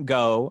you won't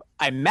go.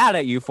 I'm mad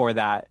at you for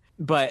that,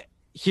 but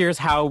here's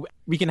how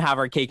we can have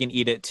our cake and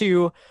eat it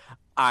too.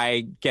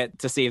 I get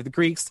to save the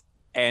Greeks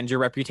and your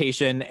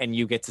reputation, and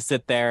you get to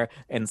sit there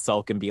and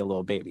sulk and be a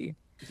little baby.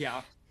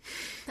 Yeah.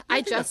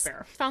 I just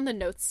found the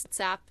notes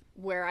app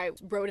where I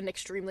wrote an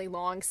extremely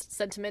long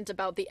sentiment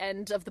about the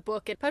end of the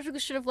book, and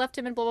Patroclus should have left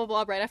him and blah, blah,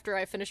 blah, right after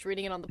I finished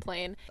reading it on the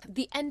plane.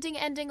 The ending,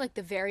 like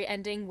the very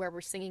ending where we're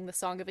singing the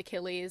Song of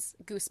Achilles,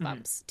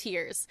 goosebumps,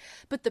 tears.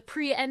 But the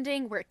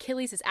pre-ending where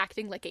Achilles is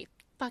acting like a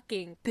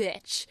fucking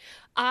bitch,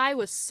 I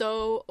was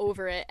so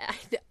over it.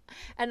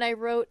 And I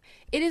wrote,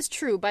 it is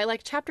true, by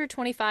like chapter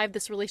 25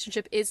 this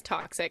relationship is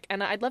toxic,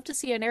 and I'd love to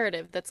see a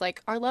narrative that's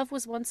like, our love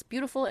was once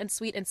beautiful and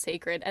sweet and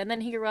sacred, and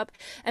then he grew up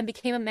and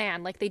became a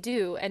man like they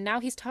do, and now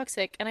he's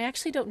toxic, and I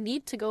actually don't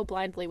need to go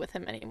blindly with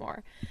him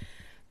anymore.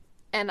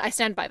 And I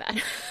stand by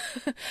that.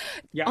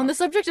 On the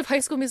subject of High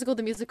School Musical,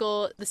 the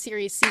musical, the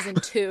series season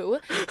 2,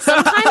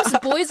 sometimes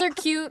boys are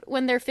cute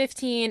when they're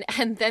 15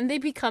 and then they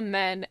become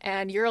men,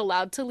 and you're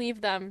allowed to leave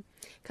them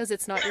because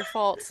it's not your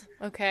fault,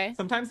 okay?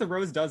 Sometimes the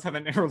rose does have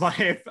an inner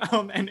life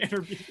and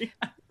inner beauty.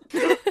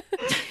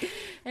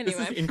 Anyway.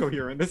 This is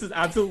incoherent. This is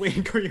absolutely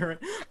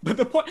incoherent. But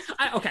the point,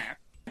 okay.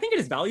 I think it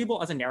is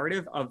valuable as a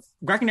narrative of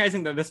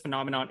recognizing that this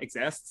phenomenon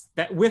exists,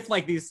 that with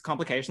like these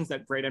complications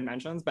that Brayden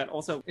mentions, but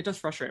also it does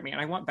frustrate me and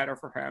I want better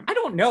for him. I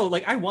don't know,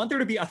 like I want there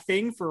to be a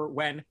thing for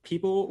when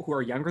people who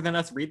are younger than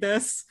us read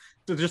this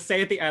to just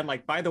say at the end,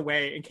 like, by the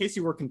way, in case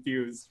you were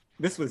confused,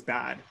 this was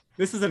bad.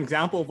 This is an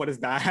example of what is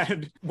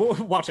bad.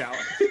 Watch out.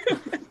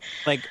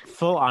 Like,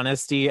 full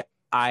honesty,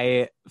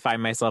 I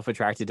find myself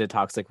attracted to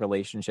toxic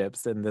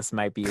relationships, and this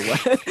might be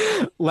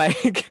what,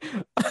 like,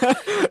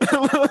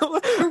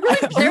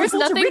 there is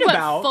nothing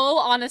but full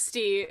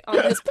honesty on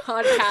this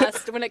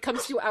podcast when it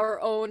comes to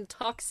our own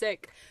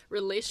toxic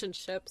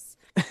relationships.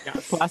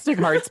 Yes. Plastic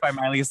Hearts by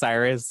Miley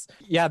Cyrus.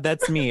 Yeah,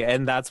 that's me,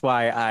 and that's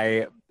why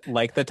I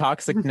like the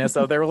toxicness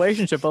of their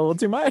relationship a little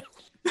too much.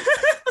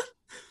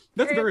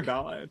 That's very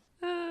valid.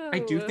 I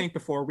do think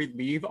before we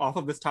leave off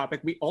of this topic,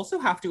 we also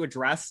have to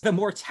address the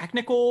more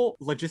technical,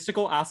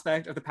 logistical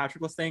aspect of the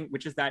Patroclus thing,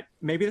 which is that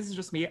maybe this is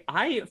just me.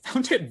 I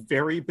found it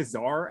very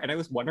bizarre, and I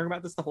was wondering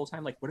about this the whole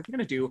time. Like, what are they going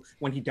to do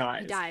when he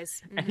dies? He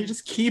dies. Mm-hmm. And he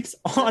just keeps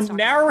on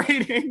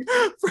narrating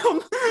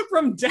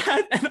from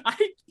death. And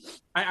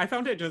I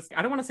found it just,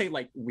 I don't want to say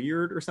like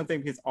weird or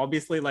something, because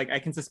obviously like I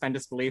can suspend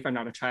disbelief. I'm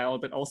not a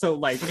child, but also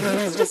like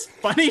it's just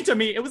funny to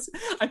me.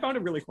 I found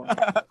it really funny.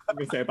 I'm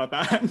going to say about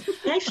that.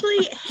 I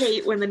actually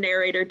hate when the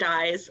narrator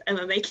dies and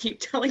then they keep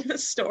telling the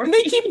story. And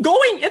they keep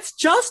going. It's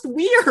just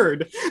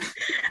weird.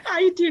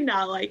 I do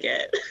not like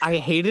it. I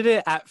hated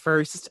it at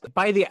first.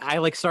 I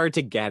like started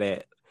to get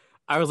it.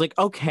 I was like,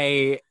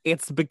 okay,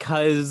 it's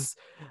because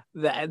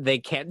they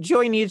can't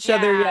join each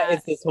other yet.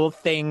 It's this whole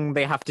thing.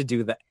 They have to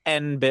do the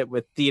end bit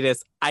with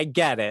Thetis. I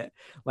get it.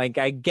 Like,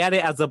 I get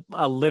it as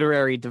a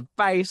literary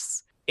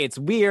device. It's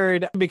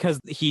weird because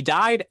he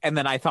died, and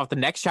then I thought the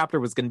next chapter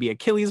was going to be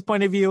Achilles'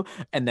 point of view,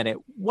 and then it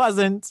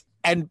wasn't.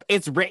 And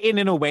it's written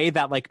in a way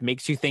that like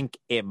makes you think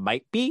it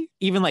might be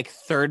even like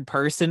third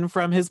person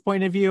from his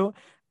point of view.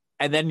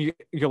 And then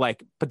you're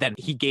like, but then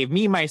he gave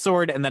me my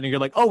sword, and then you're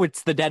like, oh,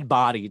 it's the dead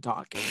body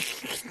talking.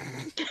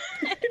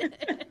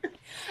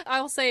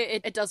 I'll say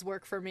it does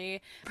work for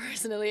me.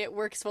 Personally, it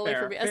works fully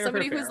for me. As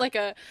somebody fair. who's like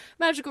a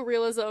magical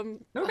realism.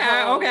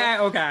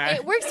 Okay.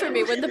 It works for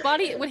me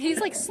when he's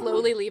like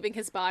slowly leaving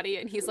his body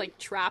and he's like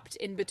trapped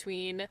in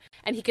between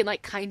and he can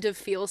like kind of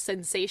feel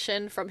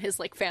sensation from his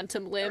like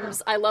phantom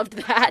limbs. I loved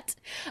that.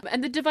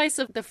 And the device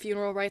of the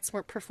funeral rites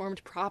weren't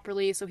performed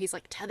properly, so he's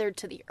like tethered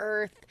to the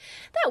earth.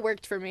 That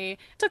worked for me.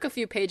 Took a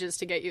few pages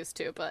to get used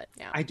to, but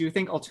yeah. I do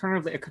think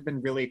alternatively it could have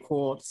been really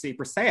cool to see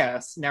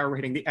Briseis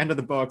narrating the end of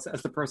the books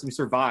as the person who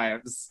survives.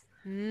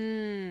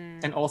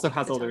 And also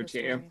has a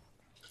liturgy.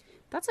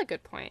 That's a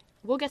good point.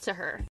 We'll get to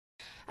her.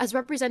 As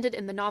represented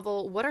in the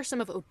novel, what are some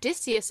of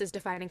Odysseus's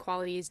defining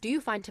qualities? Do you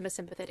find him a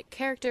sympathetic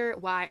character?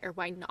 Why or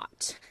why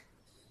not?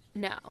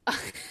 No.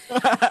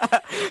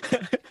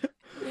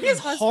 He's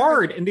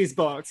hard in these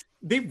books.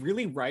 They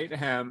really write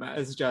him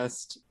as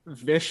just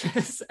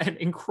vicious and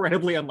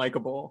incredibly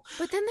unlikable.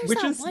 But then there's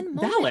which that is one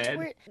moment valid.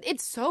 where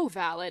it's so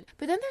valid.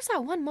 But then there's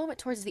that one moment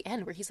towards the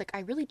end where he's like, I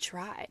really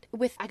tried.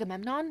 With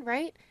Agamemnon,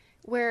 right?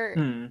 Where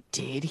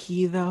Did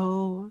he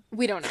though?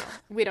 we don't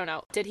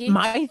know. Did he?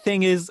 My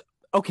thing is,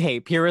 okay,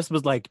 Pyrrhus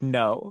was like,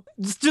 no,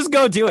 just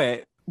go do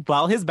it.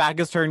 While his back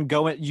is turned,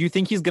 you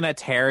think he's gonna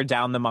tear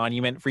down the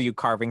monument for you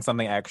carving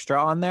something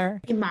extra on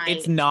there? He might.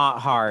 It's not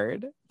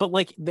hard. But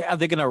like, are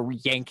they gonna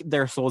yank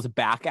their souls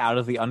back out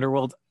of the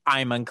underworld?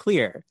 I'm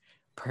unclear.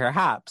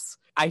 Perhaps.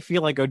 I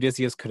feel like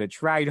Odysseus could have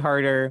tried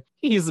harder.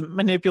 He's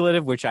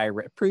manipulative, which I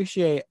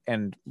appreciate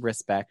and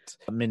respect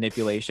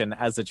manipulation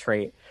as a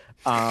trait.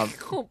 Oh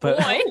boy. But...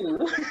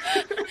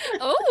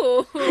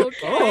 Oh, okay.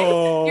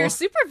 Oh. Your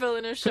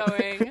supervillain is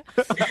showing.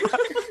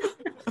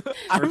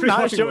 I'm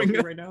not showing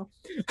right now.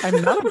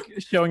 I'm not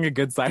showing a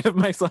good side of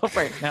myself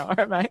right now,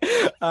 am I?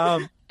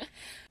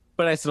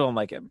 But I still don't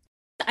like him.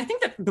 I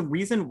think that the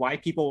reason why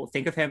people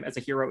think of him as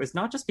a hero is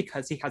not just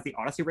because he has the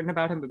Odyssey written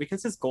about him, but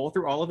because his goal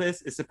through all of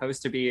this is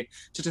supposed to be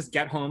to just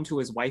get home to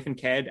his wife and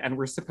kid. And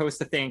we're supposed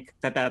to think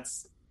that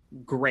that's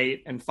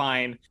great and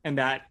fine, and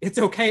that it's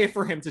okay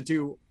for him to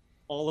do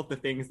all of the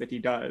things that he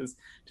does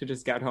to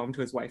just get home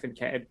to his wife and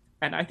kid.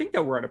 And I think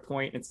that we're at a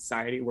point in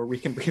society where we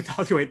can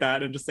reevaluate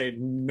that and just say,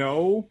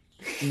 no,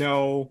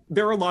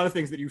 there are a lot of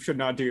things that you should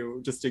not do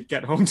just to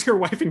get home to your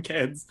wife and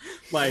kids.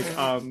 Like,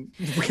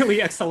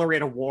 really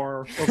accelerate a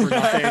war over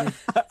nothing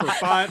for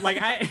fun.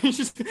 Like,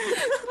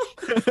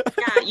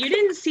 Yeah, you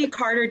didn't see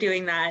Carter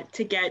doing that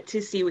to get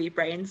to Seaweed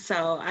Brain,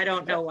 so I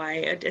don't know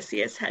why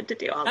Odysseus had to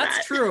do all that.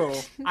 That's true.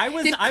 I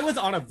was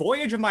on a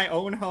voyage of my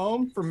own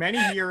home for many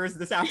years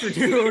this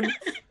afternoon,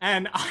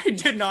 and I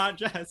did not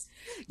just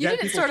get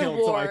people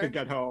killed so I could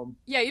get home.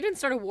 Yeah, you didn't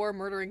start a war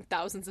murdering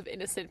thousands of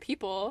innocent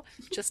people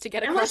just to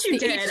get across Unless you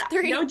the did.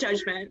 H3. No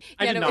judgment.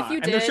 I did not. If you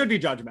and there should be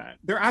judgment.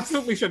 There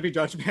absolutely should be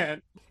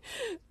judgment.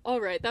 All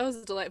right, that was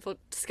a delightful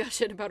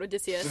discussion about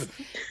Odysseus.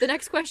 The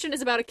next question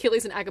is about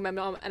Achilles and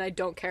Agamemnon, and I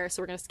don't care,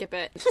 so we're gonna skip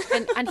it.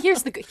 And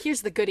here's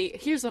the goodie.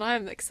 Here's what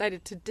I'm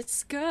excited to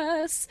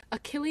discuss: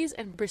 Achilles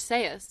and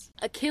Briseis.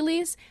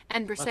 Achilles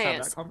and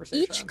Briseis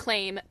each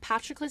claim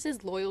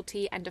Patroclus's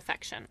loyalty and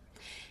affection.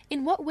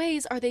 In what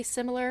ways are they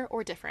similar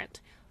or different?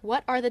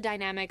 What are the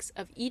dynamics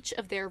of each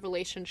of their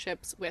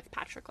relationships with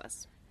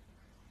Patroclus?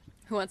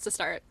 Who wants to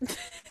start?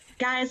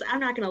 Guys,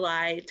 I'm not going to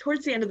lie.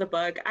 Towards the end of the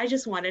book, I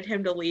just wanted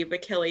him to leave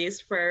Achilles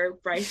for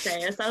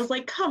Briseis. I was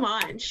like, come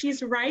on.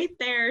 She's right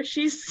there.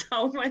 She's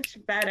so much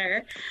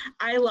better.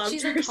 I loved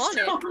her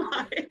so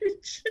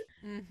much.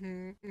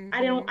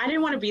 I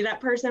didn't want to be that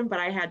person, but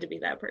I had to be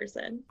that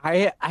person.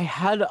 I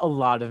had a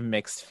lot of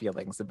mixed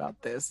feelings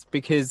about this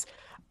because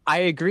I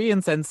agree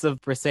in sense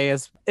of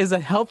Briseis is a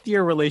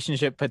healthier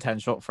relationship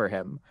potential for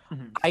him.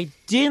 I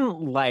didn't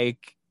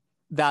like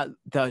that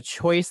the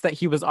choice that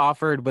he was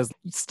offered was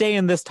stay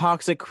in this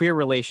toxic queer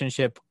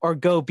relationship or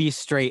go be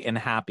straight and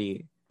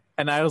happy.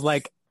 And I was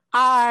like,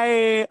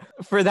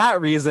 for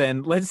that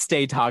reason, let's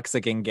stay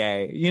toxic and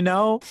gay, you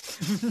know?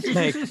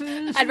 Like,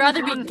 I'd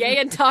rather be gay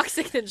and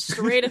toxic than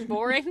straight and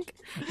boring.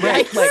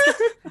 Right.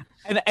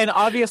 And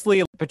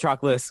obviously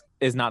Patroclus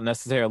is not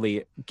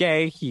necessarily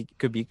gay. He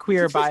could be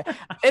queer, but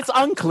it's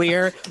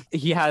unclear.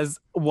 He has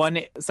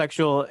one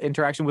sexual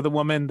interaction with a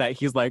woman that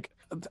he's like,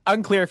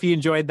 unclear if he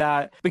enjoyed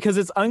that, because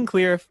it's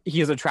unclear if he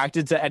is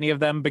attracted to any of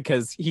them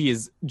because he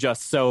is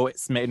just so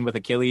smitten with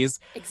Achilles.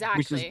 Exactly.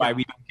 Which is why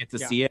we don't get to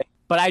see it.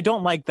 But I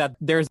don't like that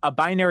there's a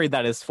binary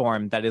that is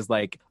formed that is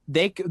like,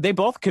 they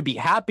both could be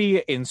happy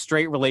in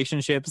straight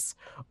relationships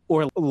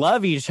or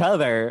love each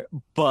other,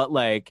 but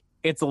like,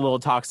 it's a little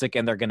toxic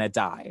and they're gonna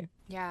die.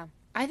 Yeah.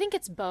 I think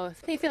it's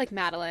both. I feel like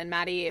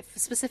Maddie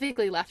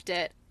specifically left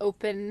it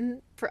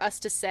open for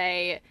us to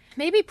say,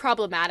 maybe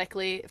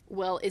problematically,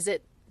 well, is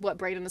it what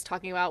Brayden was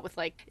talking about with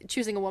like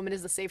choosing a woman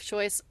is the safe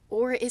choice,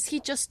 or is he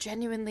just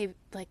genuinely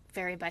like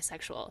very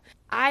bisexual?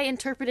 I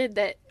interpreted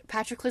that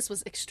Patroclus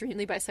was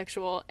extremely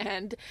bisexual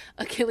and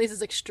Achilles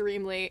is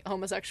extremely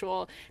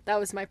homosexual. That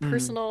was my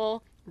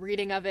personal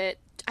reading of it.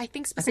 I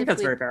think specifically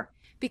that's very fair.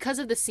 Because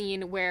of the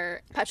scene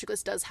where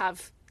Patroclus does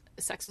have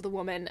sex with a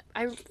woman,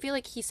 I feel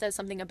like he says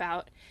something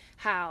about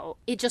how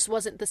it just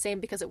wasn't the same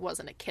because it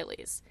wasn't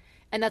Achilles.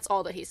 And that's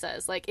all that he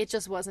says. Like, it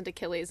just wasn't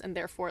Achilles, and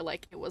therefore,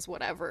 like, it was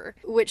whatever.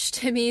 Which,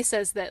 to me,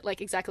 says that,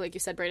 like, exactly like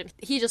you said, Brayden,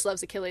 he just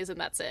loves Achilles, and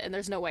that's it. And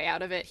there's no way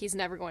out of it. He's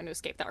never going to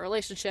escape that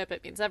relationship.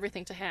 It means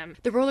everything to him.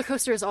 The roller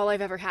coaster is all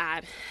I've ever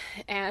had.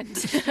 And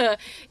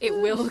it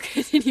will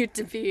continue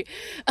to be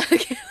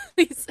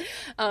Achilles,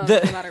 no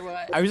matter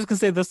what. I was just going to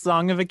say, the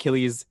Song of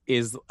Achilles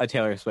is a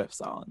Taylor Swift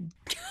song.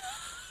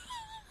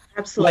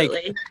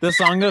 Absolutely. Like, the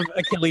Song of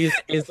Achilles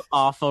is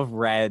off of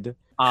Red.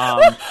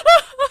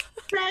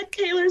 Red,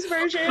 Taylor's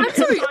version. I'm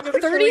sorry,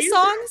 30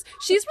 songs?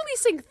 She's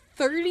releasing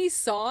 30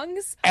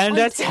 songs? And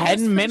a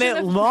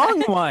 10-minute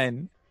long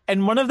one.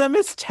 And one of them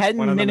is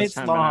 10 minutes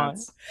long.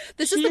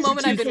 This is the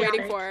moment I've been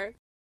waiting for.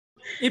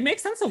 It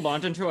makes sense to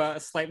launch into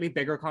a slightly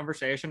bigger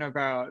conversation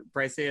about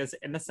Briseis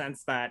in the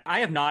sense that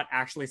I have not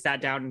actually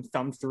sat down and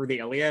thumbed through the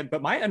Iliad,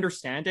 but my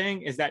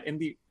understanding is that in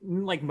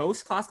like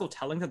most classical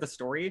tellings of the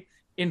story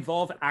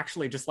involve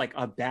actually just like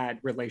a bad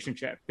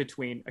relationship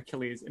between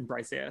Achilles and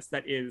Briseis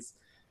that is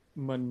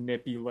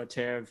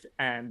manipulative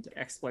and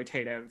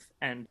exploitative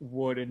and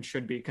would and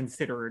should be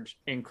considered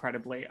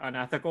incredibly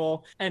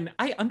unethical. And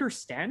I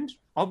understand,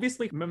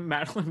 obviously,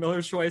 Madeline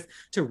Miller's choice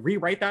to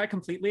rewrite that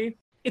completely.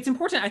 It's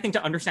important, I think,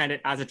 to understand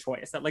it as a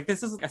choice, that like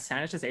this is a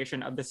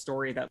sanitization of the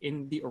story that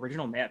in the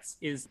original myths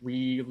is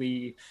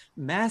really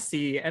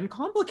messy and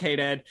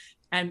complicated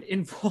and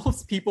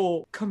involves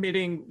people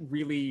committing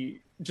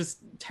really just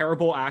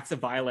terrible acts of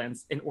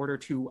violence in order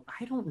to,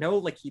 I don't know,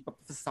 like keep up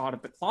the facade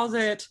of the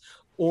closet,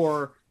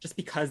 or just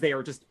because they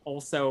are just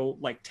also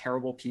like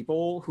terrible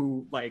people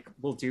who like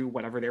will do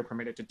whatever they're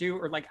permitted to do,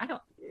 or like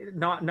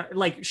not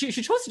like she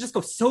chose to just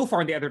go so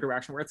far in the other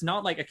direction where it's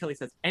not like Achilles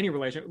has any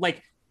relation,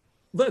 like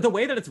the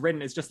way that it's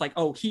written is just like,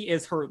 oh, he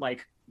is her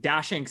like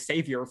dashing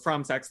savior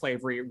from sex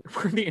slavery.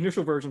 For the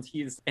initial versions,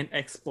 he's an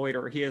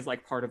exploiter. He is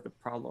like part of the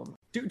problem.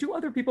 Do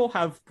other people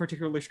have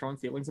particularly strong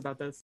feelings about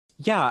this?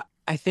 Yeah,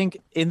 I think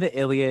in the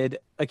Iliad,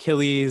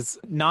 Achilles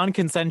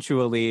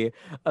non-consensually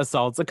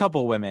assaults a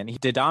couple women.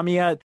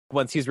 Didamia,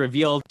 once he's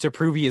revealed to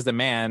prove he is a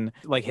man,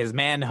 like his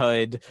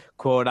manhood,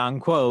 quote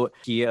unquote,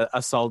 he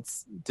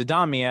assaults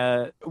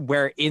Didamia,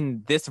 where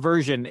in this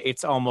version,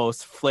 it's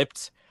almost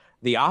flipped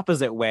the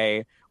opposite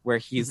way, where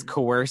he's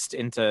coerced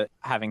into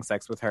having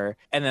sex with her.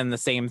 And then the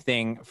same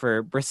thing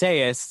for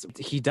Briseis.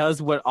 He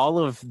does what all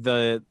of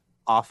the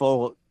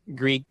awful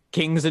Greek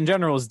kings and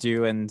generals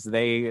do, and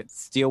they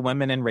steal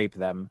women and rape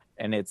them.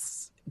 And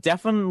it's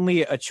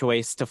definitely a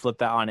choice to flip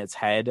that on its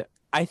head.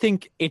 I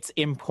think it's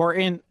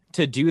important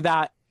to do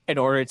that in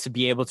order to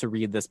be able to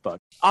read this book.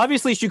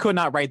 Obviously, she could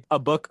not write a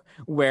book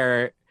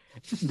where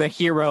the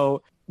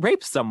hero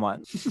rapes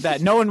someone.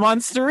 That no one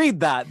wants to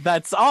read that.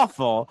 That's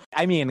awful.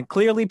 I mean,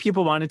 clearly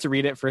people wanted to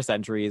read it for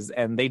centuries,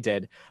 and they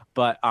did.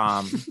 But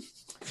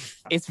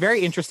It's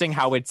very interesting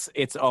how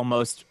it's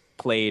almost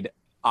played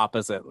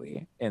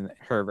oppositely in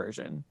her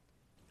version.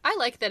 I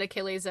like that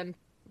Achilles and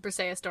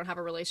Briseis don't have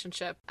a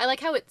relationship. I like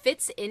how it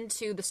fits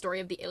into the story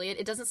of the Iliad.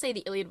 It doesn't say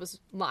the Iliad was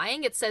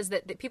lying. It says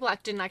that people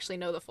didn't actually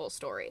know the full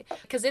story.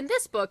 Because in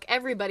this book,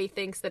 everybody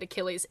thinks that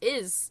Achilles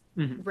is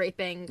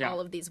raping all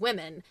of these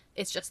women.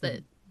 It's just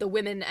that the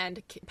women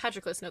and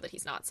Patroclus know that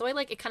he's not. So I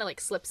like it kind of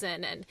like slips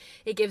in, and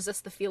it gives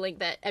us the feeling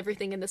that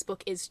everything in this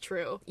book is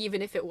true,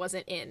 even if it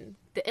wasn't in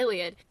the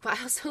Iliad. But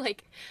I also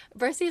like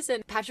Briseis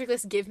and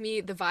Patroclus give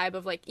me the vibe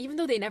of like, even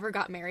though they never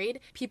got married,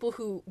 people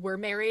who were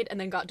married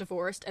and then got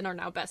divorced and are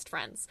now best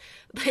friends.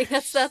 Like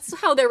that's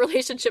how their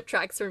relationship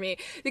tracks for me,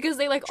 because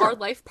they like are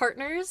life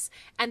partners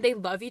and they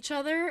love each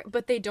other,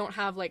 but they don't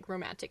have like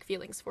romantic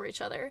feelings for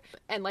each other.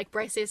 And like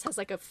Briseis has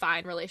like a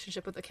fine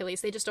relationship with Achilles.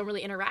 They just don't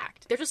really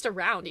interact. They're just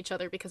around each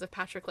other because of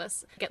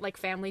Patroclus. Get like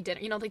family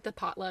dinner, you know, like the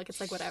potluck. It's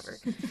like whatever.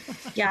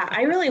 Yeah,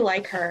 I really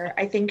like her.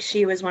 I think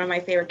she was one of my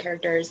favorite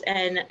characters.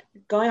 And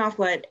going off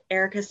what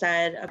Erica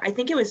said, I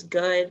think it was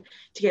good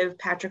to give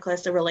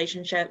Patroclus a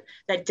relationship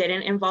that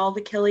didn't involve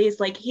Achilles.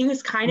 Like, he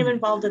was kind of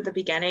involved at the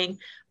beginning,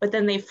 but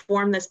then they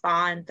formed this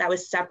bond that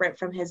was separate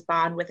from his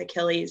bond with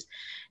Achilles.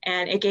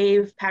 And it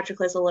gave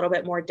Patroclus a little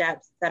bit more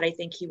depth that I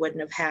think he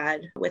wouldn't have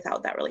had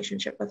without that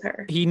relationship with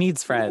her. He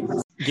needs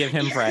friends. Give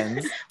him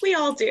friends. We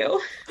all do.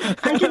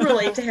 I can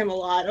relate to him a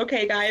lot.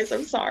 Okay, guys,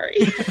 I'm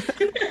sorry.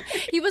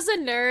 He was a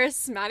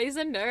nurse. Maddie's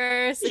a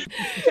nurse.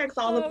 Checks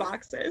all the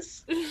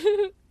boxes.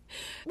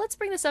 Let's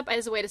bring this up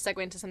as a way to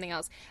segue into something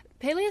else.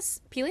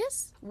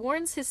 Peleus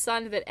warns his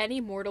son that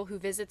any mortal who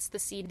visits the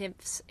sea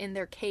nymphs in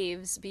their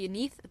caves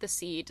beneath the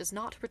sea does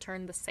not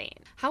return the same.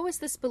 How is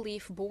this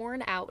belief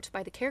borne out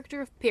by the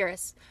character of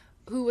Pyrrhus,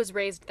 who was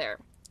raised there?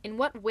 In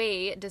what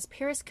way does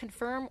Pyrrhus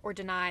confirm or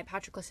deny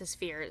Patroclus's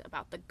fears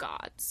about the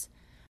gods?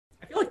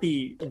 I feel like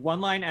the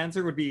one-line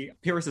answer would be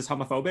Pyrrhus is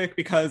homophobic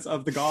because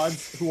of the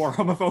gods who are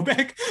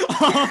homophobic.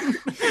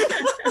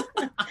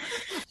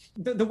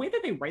 The way that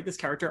they write this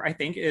character, I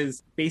think,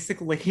 is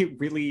basically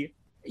really,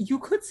 you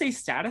could say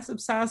status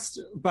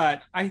obsessed,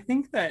 but I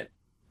think that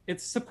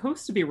it's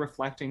supposed to be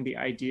reflecting the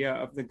idea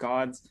of the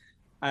gods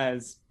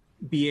as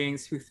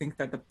beings who think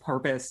that the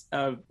purpose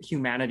of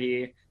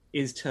humanity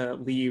is to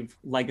leave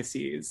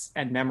legacies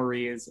and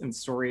memories and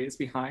stories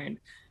behind,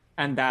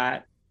 and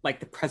that like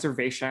the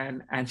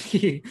preservation and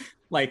the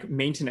like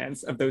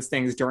maintenance of those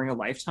things during a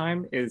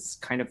lifetime is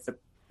kind of the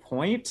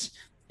point,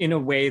 in a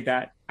way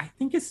that I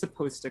think is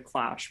supposed to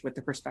clash with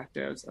the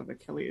perspectives of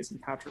Achilles and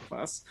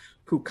Patroclus,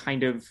 who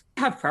kind of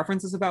have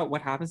preferences about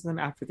what happens to them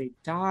after they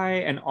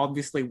die. And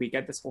obviously we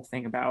get this whole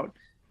thing about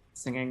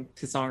singing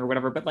to song or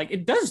whatever, but like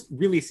it does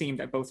really seem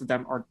that both of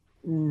them are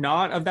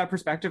not of that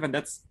perspective. And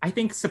that's, I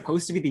think,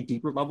 supposed to be the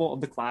deeper level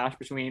of the clash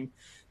between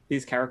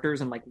these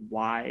characters, and like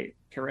why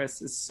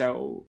Pyrrhus is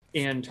so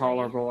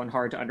intolerable and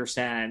hard to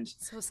understand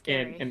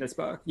in this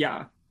book.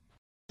 Yeah.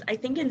 I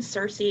think in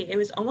Circe, it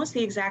was almost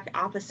the exact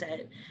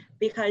opposite,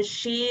 because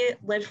she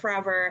lived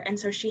forever. And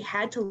so she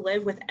had to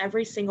live with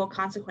every single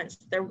consequence.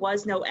 There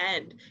was no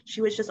end.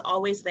 She was just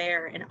always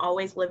there and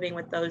always living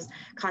with those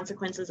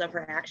consequences of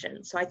her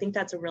actions. So I think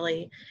that's a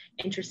really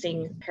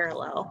interesting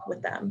parallel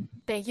with them.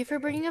 Thank you for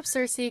bringing up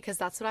Circe, because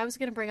that's what I was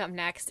going to bring up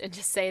next, and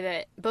just say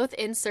that both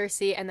in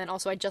Circe and then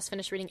also I just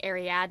finished reading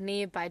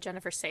Ariadne by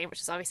Jennifer Saint,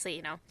 which is obviously,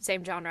 you know,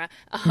 same genre.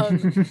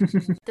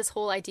 This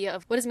whole idea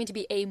of what does it mean to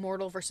be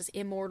amoral versus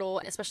immortal,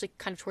 and especially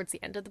kind of towards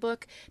the end of the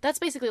book, that's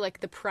basically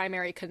like the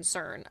primary concern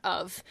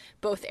of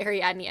both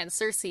Ariadne and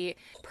Circe.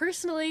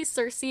 Personally,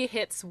 Circe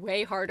hits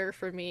way harder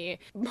for me,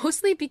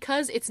 mostly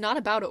because it's not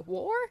about a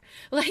war.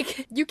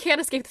 Like, you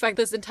can't escape the fact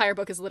that this entire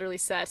book is literally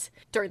set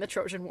during the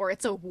Trojan War.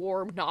 It's a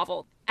war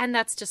novel, and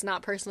that's just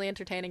not personally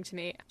entertaining to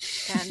me.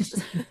 And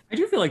I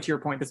do feel like, to your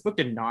point, this book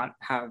did not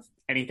have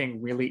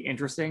anything really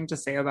interesting to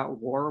say about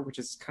war, which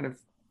is kind of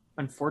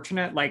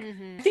unfortunate. Like,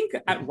 I think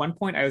at one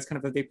point I was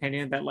kind of the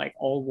opinion that like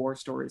all war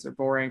stories are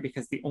boring,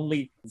 because the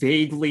only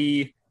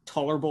vaguely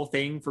tolerable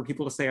thing for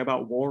people to say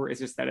about war is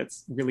just that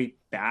it's really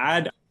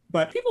bad.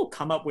 But people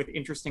come up with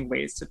interesting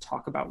ways to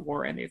talk about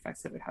war and the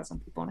effects that it has on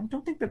people. And I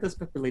don't think that this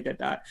book really did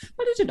that,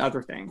 but it did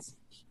other things.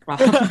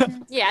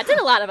 Yeah, it did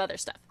a lot of other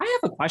stuff. I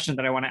have a question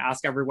that I want to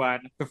ask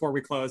everyone before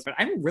we close, but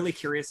I'm really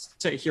curious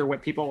to hear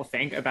what people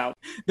think about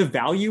the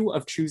value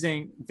of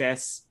choosing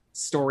this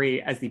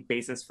story as the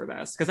basis for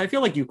this, because I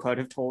feel like you could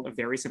have told a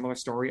very similar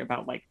story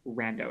about like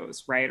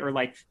randos, right? Or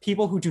like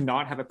people who do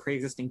not have a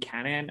pre-existing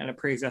canon and a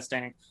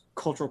pre-existing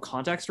cultural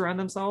context around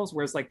themselves,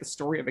 whereas like the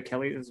story of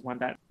Achilles is one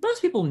that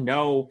most people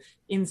know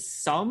in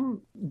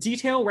some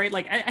detail, right?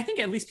 Like I think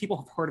at least people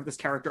have heard of this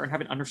character and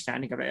have an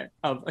understanding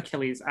of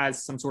Achilles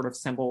as some sort of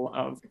symbol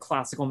of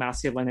classical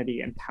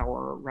masculinity and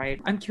power, right?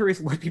 I'm curious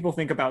what people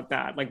think about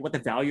that, like what the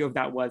value of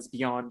that was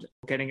beyond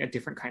getting a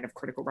different kind of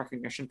critical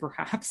recognition,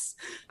 perhaps.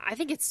 I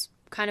think it's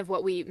kind of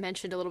what we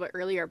mentioned a little bit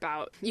earlier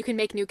about you can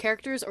make new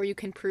characters, or you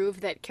can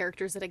prove that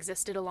characters that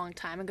existed a long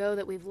time ago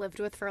that we've lived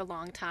with for a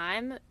long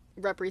time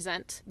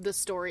represent the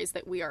stories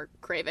that we are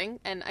craving,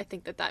 and I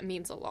think that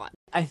means a lot.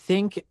 I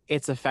think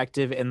it's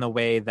effective in the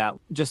way that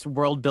just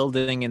world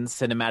building and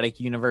cinematic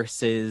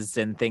universes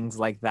and things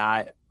like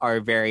that are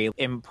very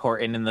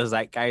important in the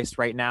zeitgeist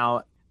right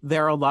now.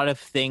 There are a lot of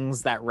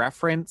things that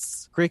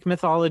reference Greek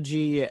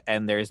mythology,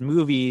 and there's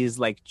movies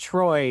like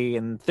Troy,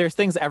 and there's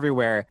things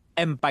everywhere.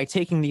 And by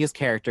taking these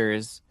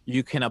characters,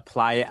 you can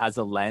apply it as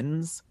a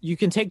lens. You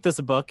can take this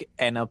book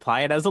and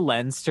apply it as a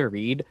lens to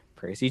read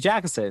Percy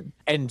Jackson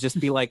and just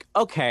be like,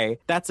 okay,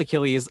 that's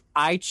Achilles.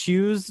 I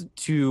choose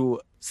to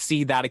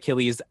see that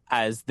Achilles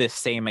as this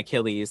same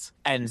Achilles,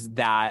 and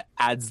that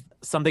adds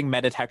something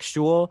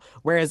metatextual.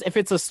 Whereas if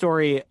it's a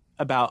story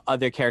about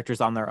other characters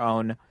on their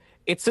own,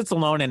 it sits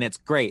alone and it's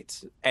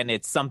great and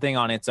it's something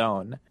on its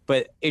own,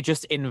 but it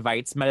just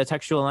invites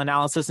metatextual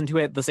analysis into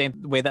it the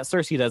same way that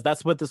Circe does.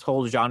 That's what this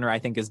whole genre, I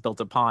think, is built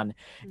upon,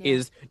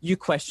 is you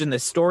question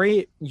this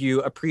story,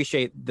 you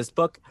appreciate this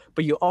book,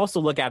 but you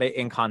also look at it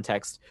in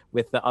context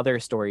with the other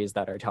stories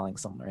that are telling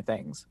similar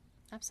things.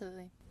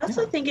 Absolutely. I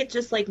also think it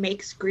just like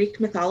makes Greek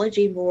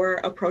mythology more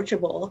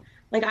approachable.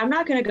 Like, I'm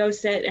not going to go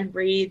sit and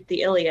read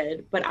the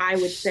Iliad, but I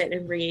would sit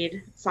and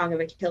read Song of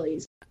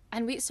Achilles.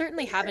 And we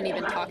certainly haven't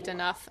even talked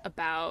enough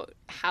about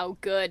how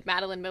good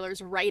Madeline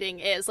Miller's writing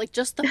is. Like,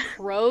 just the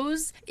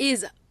prose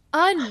is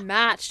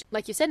unmatched.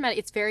 Like you said, Matt,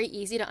 it's very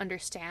easy to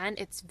understand.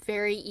 It's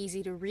very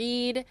easy to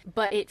read,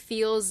 but it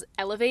feels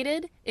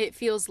elevated. It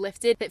feels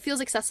lifted. It feels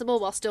accessible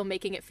while still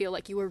making it feel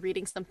like you were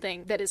reading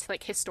something that is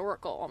like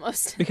historical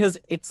almost. Because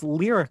it's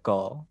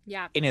lyrical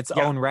in its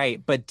own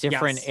right, but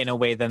different in a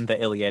way than the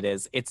Iliad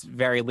is. It's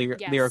very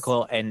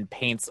lyrical and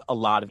paints a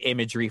lot of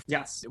imagery,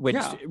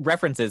 which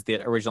references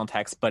the original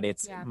text, but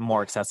it's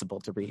more accessible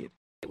to read.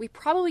 We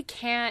probably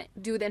can't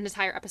do an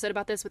entire episode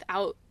about this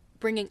without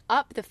bringing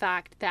up the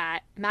fact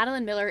that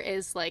Madeline Miller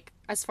is, like,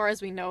 as far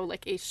as we know,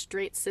 like a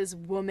straight cis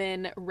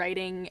woman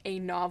writing a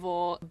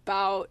novel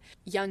about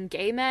young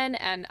gay men.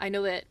 And I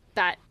know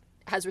that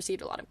has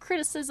received a lot of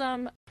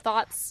criticism.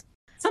 Thoughts?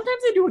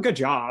 Sometimes they do a good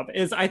job,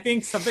 is I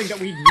think something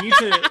that we need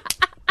to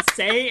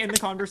say in the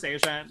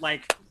conversation.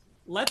 Like,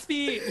 let's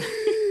be...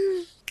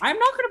 I'm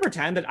not going to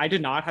pretend that I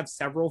did not have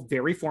several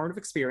very formative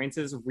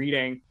experiences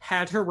reading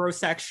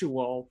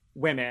heterosexual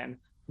women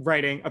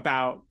writing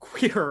about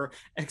queer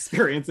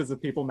experiences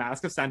of people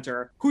mask of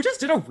center who just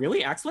did a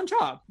really excellent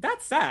job.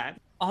 That said,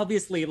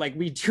 obviously, like,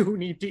 we do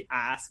need to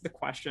ask the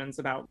questions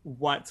about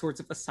what sorts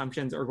of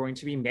assumptions are going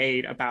to be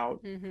made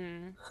about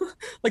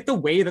like the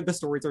way that the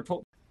stories are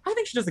told. I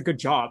think she does a good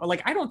job.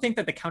 Like, I don't think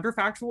that the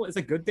counterfactual is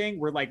a good thing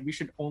where, like, we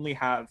should only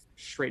have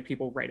straight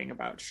people writing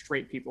about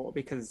straight people,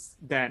 because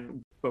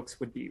then books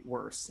would be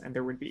worse and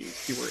there would be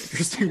fewer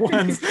interesting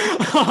ones.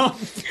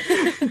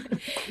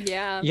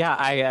 Yeah,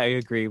 I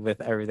agree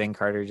with everything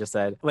Carter just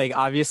said. Like,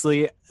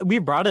 obviously, we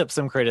brought up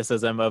some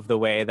criticism of the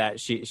way that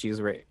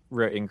she's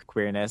written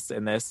queerness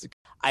in this.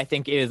 I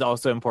think it is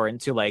also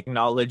important to, like,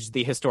 acknowledge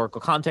the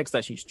historical context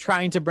that she's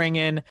trying to bring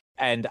in,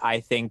 and I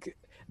think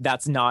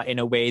that's not in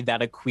a way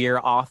that a queer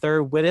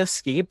author would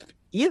escape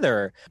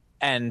either.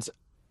 And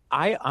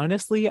I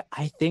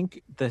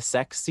think the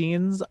sex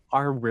scenes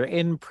are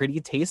written pretty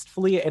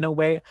tastefully in a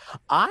way.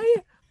 I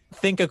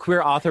think a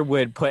queer author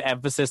would put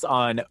emphasis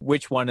on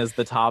which one is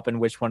the top and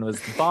which one was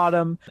the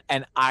bottom.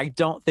 And I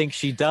don't think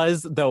she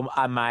does, though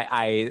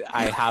I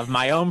have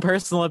my own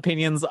personal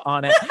opinions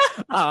on it.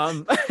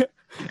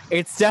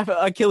 It's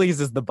definitely Achilles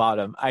is the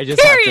bottom. I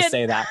just have to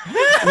say that.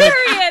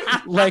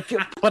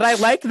 But I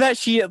like that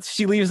she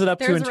leaves it up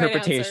to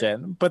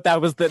interpretation. But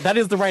that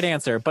is the right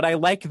answer. But I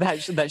like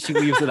that she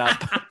leaves it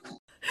up.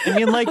 I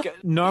mean, like,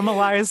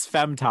 normalize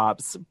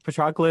femtops.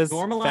 Patroclus,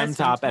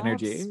 femtop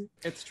energy.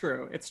 It's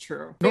true.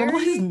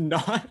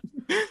 Normalize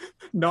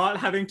not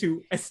having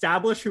to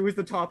establish who is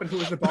the top and who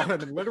is the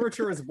bottom in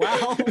literature as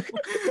well.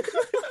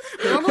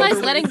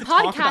 Normalize letting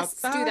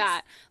podcasts do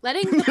that.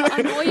 Letting the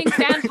annoying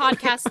fan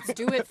podcasts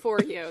do it for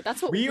you.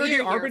 That's what we are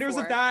the arbiters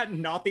of that,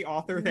 not the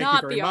author. Thank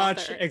you very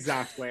much.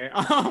 Exactly.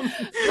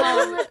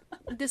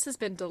 This has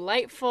been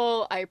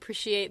delightful. I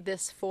appreciate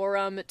this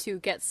forum to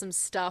get some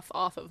stuff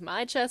off of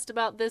my chest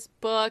about this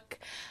book.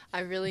 I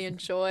really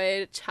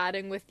enjoyed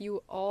chatting with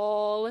you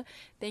all.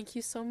 Thank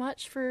you so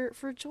much for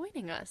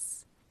joining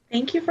us.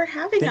 Thank you for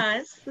having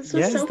us. This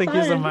was so fun. Thank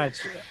you so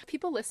much.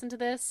 People listen to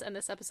this and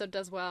this episode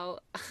does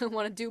well. I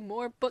want to do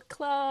more book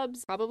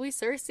clubs. Probably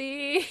Circe.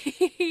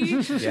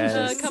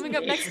 Coming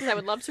up next, because I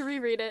would love to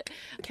reread it.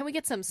 Can we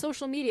get some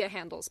social media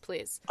handles,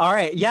 please? All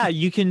right. Yeah,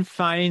 you can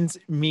find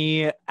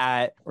me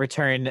at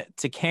Return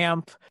to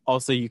Camp.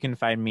 Also, you can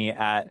find me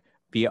at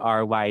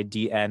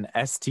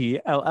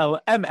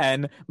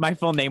BRYDNSTLLMN, my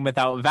full name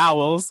without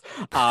vowels.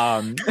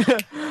 Plugging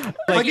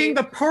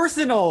the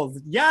personals.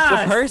 Yes.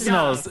 The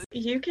personals.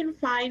 Yes. You can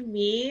find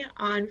me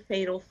on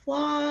Fatal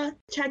Flaw.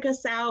 Check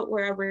us out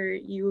wherever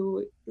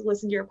you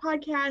listen to your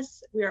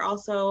podcasts. We are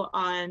also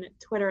on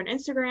Twitter and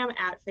Instagram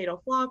at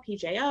Fatal Flaw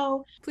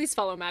PJO. Please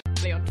follow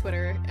Maddie on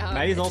Twitter.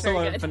 Maddie's also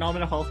a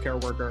phenomenal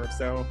healthcare worker,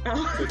 so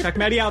check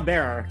Maddie out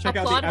there. Check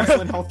out the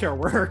excellent healthcare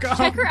work.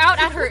 Check her out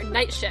at her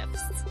night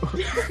shifts.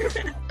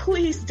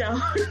 Please don't.